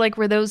 Or like,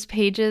 were those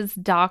pages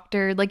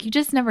doctored? Like, you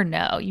just never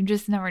know. You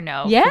just never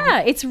know.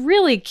 Yeah, it's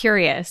really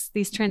curious.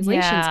 These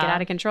translations get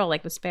out of control,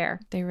 like with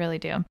Spare. They really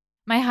do.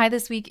 My high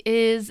this week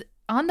is,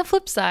 on the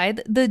flip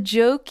side, the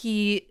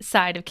jokey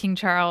side of King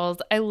Charles.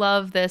 I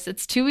love this.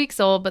 It's 2 weeks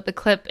old, but the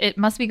clip, it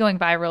must be going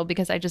viral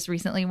because I just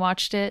recently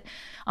watched it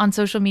on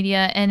social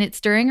media. And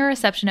it's during a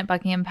reception at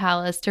Buckingham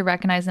Palace to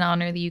recognize and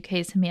honor the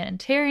UK's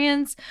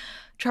humanitarians.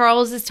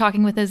 Charles is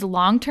talking with his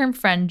long-term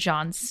friend,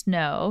 Jon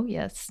Snow.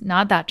 Yes,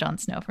 not that Jon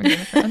Snow from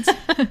Game of Thrones.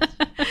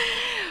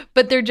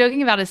 But they're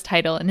joking about his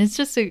title, and it's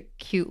just a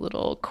cute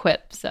little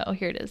quip. So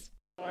here it is.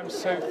 I'm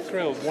so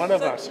thrilled. One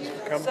of us has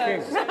become king.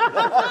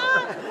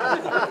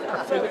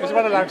 Is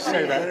one allowed to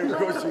say that? Of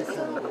course you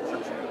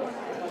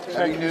can.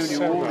 Having known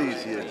you all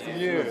these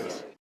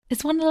years.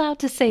 Is one allowed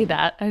to say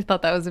that? I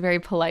thought that was a very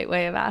polite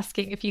way of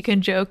asking if you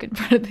can joke in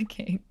front of the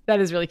king.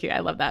 That is really cute. I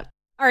love that.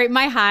 All right,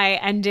 my high,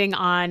 ending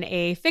on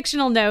a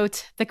fictional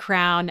note, The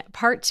Crown,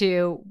 Part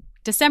 2,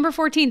 December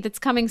 14th. It's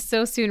coming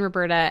so soon,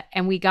 Roberta,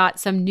 and we got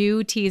some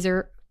new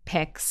teaser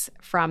pics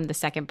from the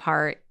second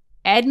part.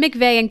 Ed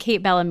McVeigh and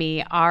Kate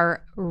Bellamy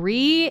are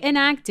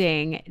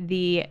reenacting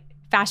the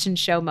fashion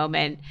show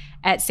moment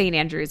at St.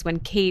 Andrews when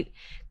Kate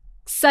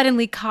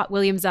suddenly caught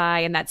William's eye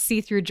in that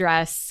see-through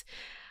dress.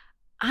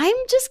 I'm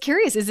just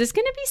curious, is this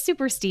going to be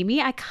super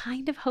steamy? I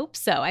kind of hope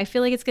so. I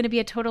feel like it's going to be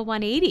a total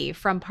 180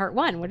 from part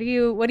 1. What do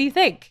you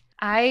think?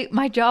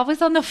 My jaw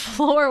was on the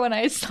floor when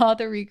I saw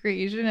the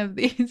recreation of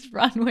these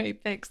runway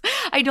pics.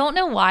 I don't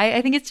know why.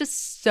 I think it's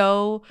just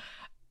so,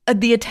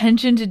 the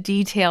attention to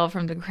detail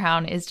from The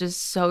Crown is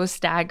just so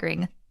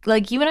staggering.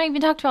 Like, you and I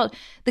even talked about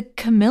the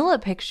Camilla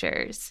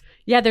pictures.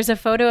 Yeah, there's a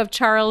photo of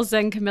Charles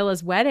and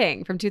Camilla's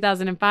wedding from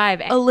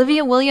 2005.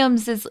 Olivia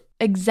Williams'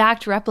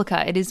 exact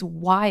replica. It is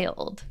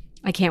wild.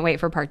 I can't wait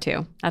for part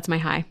 2. That's my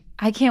high.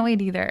 I can't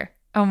wait either.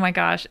 Oh my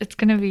gosh. It's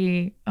going to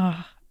be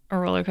a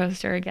roller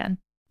coaster again.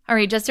 All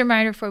right, just a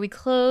reminder before we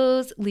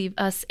close, leave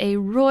us a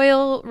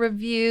royal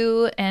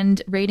review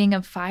and rating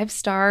of 5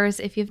 stars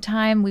if you have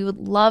time. We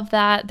would love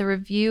that. The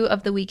review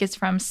of the week is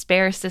from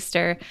Spare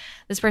Sister.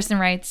 This person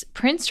writes,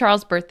 Prince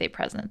Charles' birthday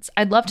presents.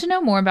 I'd love to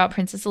know more about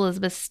Princess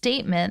Elizabeth's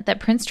statement that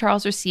Prince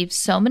Charles received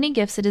so many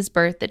gifts at his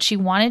birth that she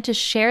wanted to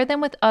share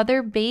them with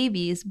other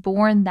babies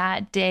born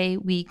that day,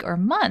 week, or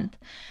month.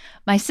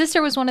 My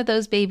sister was one of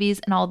those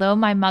babies, and although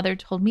my mother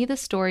told me the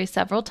story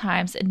several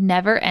times, it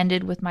never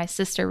ended with my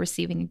sister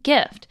receiving a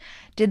gift.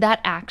 Did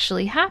that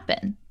actually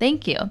happen?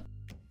 Thank you.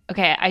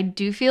 Okay, I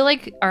do feel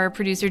like our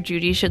producer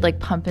Judy should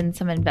pump in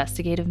some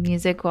investigative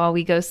music while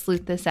we go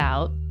sleuth this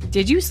out.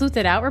 Did you sleuth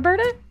it out,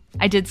 Roberta?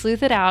 I did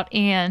sleuth it out,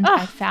 and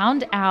I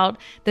found out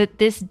that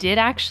this did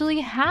actually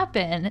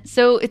happen.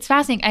 So it's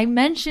fascinating. I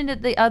mentioned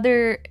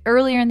it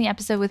earlier in the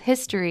episode with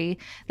history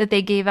that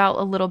they gave out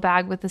a little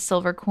bag with a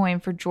silver coin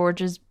for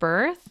George's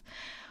birth.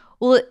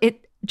 Well,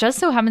 it just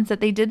so happens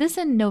that they did this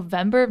in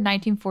November of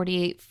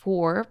 1948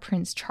 for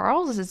Prince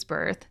Charles's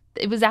birth.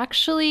 It was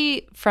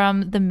actually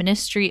from the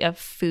Ministry of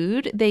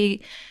Food.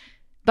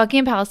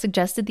 Buckingham Palace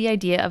suggested the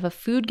idea of a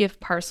food gift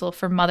parcel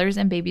for mothers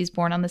and babies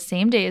born on the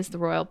same day as the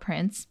royal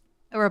prince.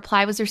 A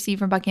reply was received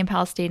from Buckingham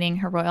Palace stating,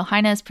 Her Royal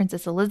Highness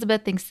Princess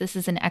Elizabeth thinks this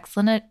is an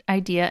excellent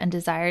idea and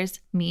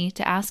desires me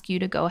to ask you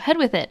to go ahead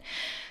with it.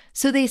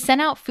 So they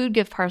sent out food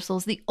gift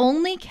parcels. The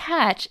only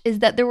catch is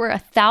that there were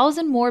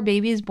 1,000 more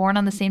babies born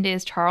on the same day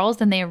as Charles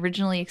than they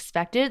originally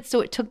expected.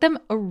 So it took them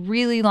a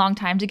really long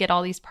time to get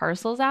all these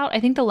parcels out. I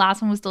think the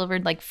last one was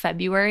delivered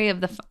February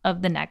of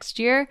the next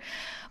year.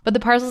 But the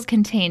parcels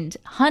contained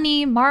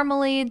honey,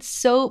 marmalade,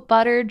 soap,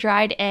 butter,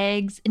 dried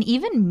eggs, and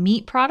even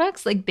meat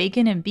products like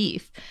bacon and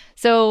beef.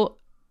 So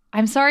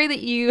I'm sorry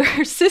that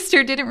your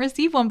sister didn't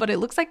receive one, but it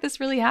looks like this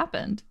really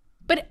happened.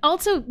 But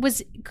also,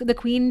 was the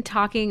Queen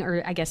talking,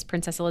 or I guess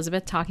Princess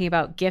Elizabeth talking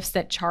about gifts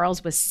that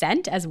Charles was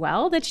sent as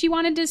well that she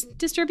wanted to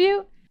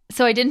distribute?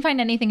 So I didn't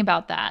find anything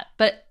about that.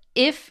 But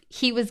if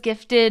he was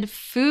gifted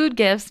food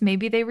gifts,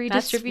 maybe they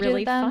redistributed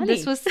really them. Funny.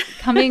 This was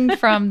coming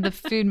from the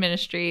food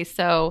ministry.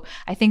 So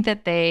I think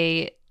that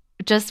they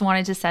just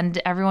wanted to send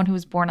everyone who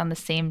was born on the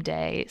same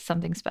day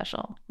something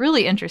special.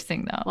 Really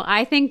interesting, though. Well,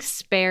 I think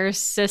Spare's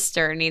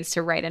sister needs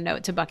to write a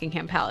note to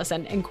Buckingham Palace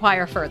and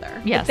inquire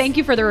further. Yes. But thank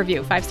you for the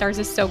review. 5 stars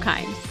is so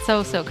kind.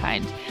 So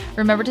kind.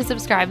 Remember to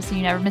subscribe so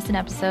you never miss an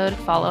episode.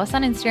 Follow us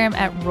on Instagram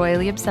at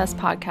Royally Obsessed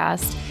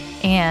Podcast.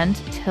 And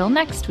till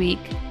next week,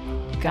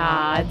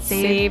 God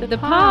save the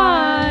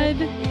pod.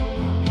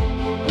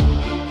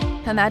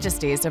 Her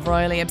Majesties of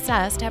Royally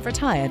Obsessed have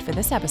retired for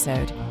this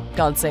episode.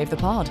 God save the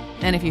pod.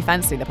 And if you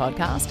fancy the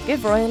podcast,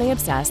 give Royally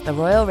Obsessed the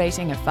royal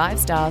rating of 5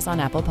 stars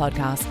on Apple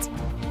Podcasts.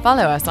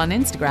 Follow us on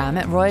Instagram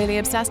at Royally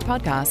Obsessed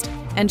Podcast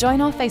and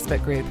join our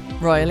Facebook group,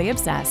 Royally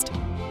Obsessed.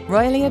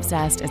 Royally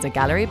Obsessed is a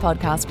Gallery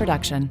Podcast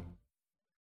production.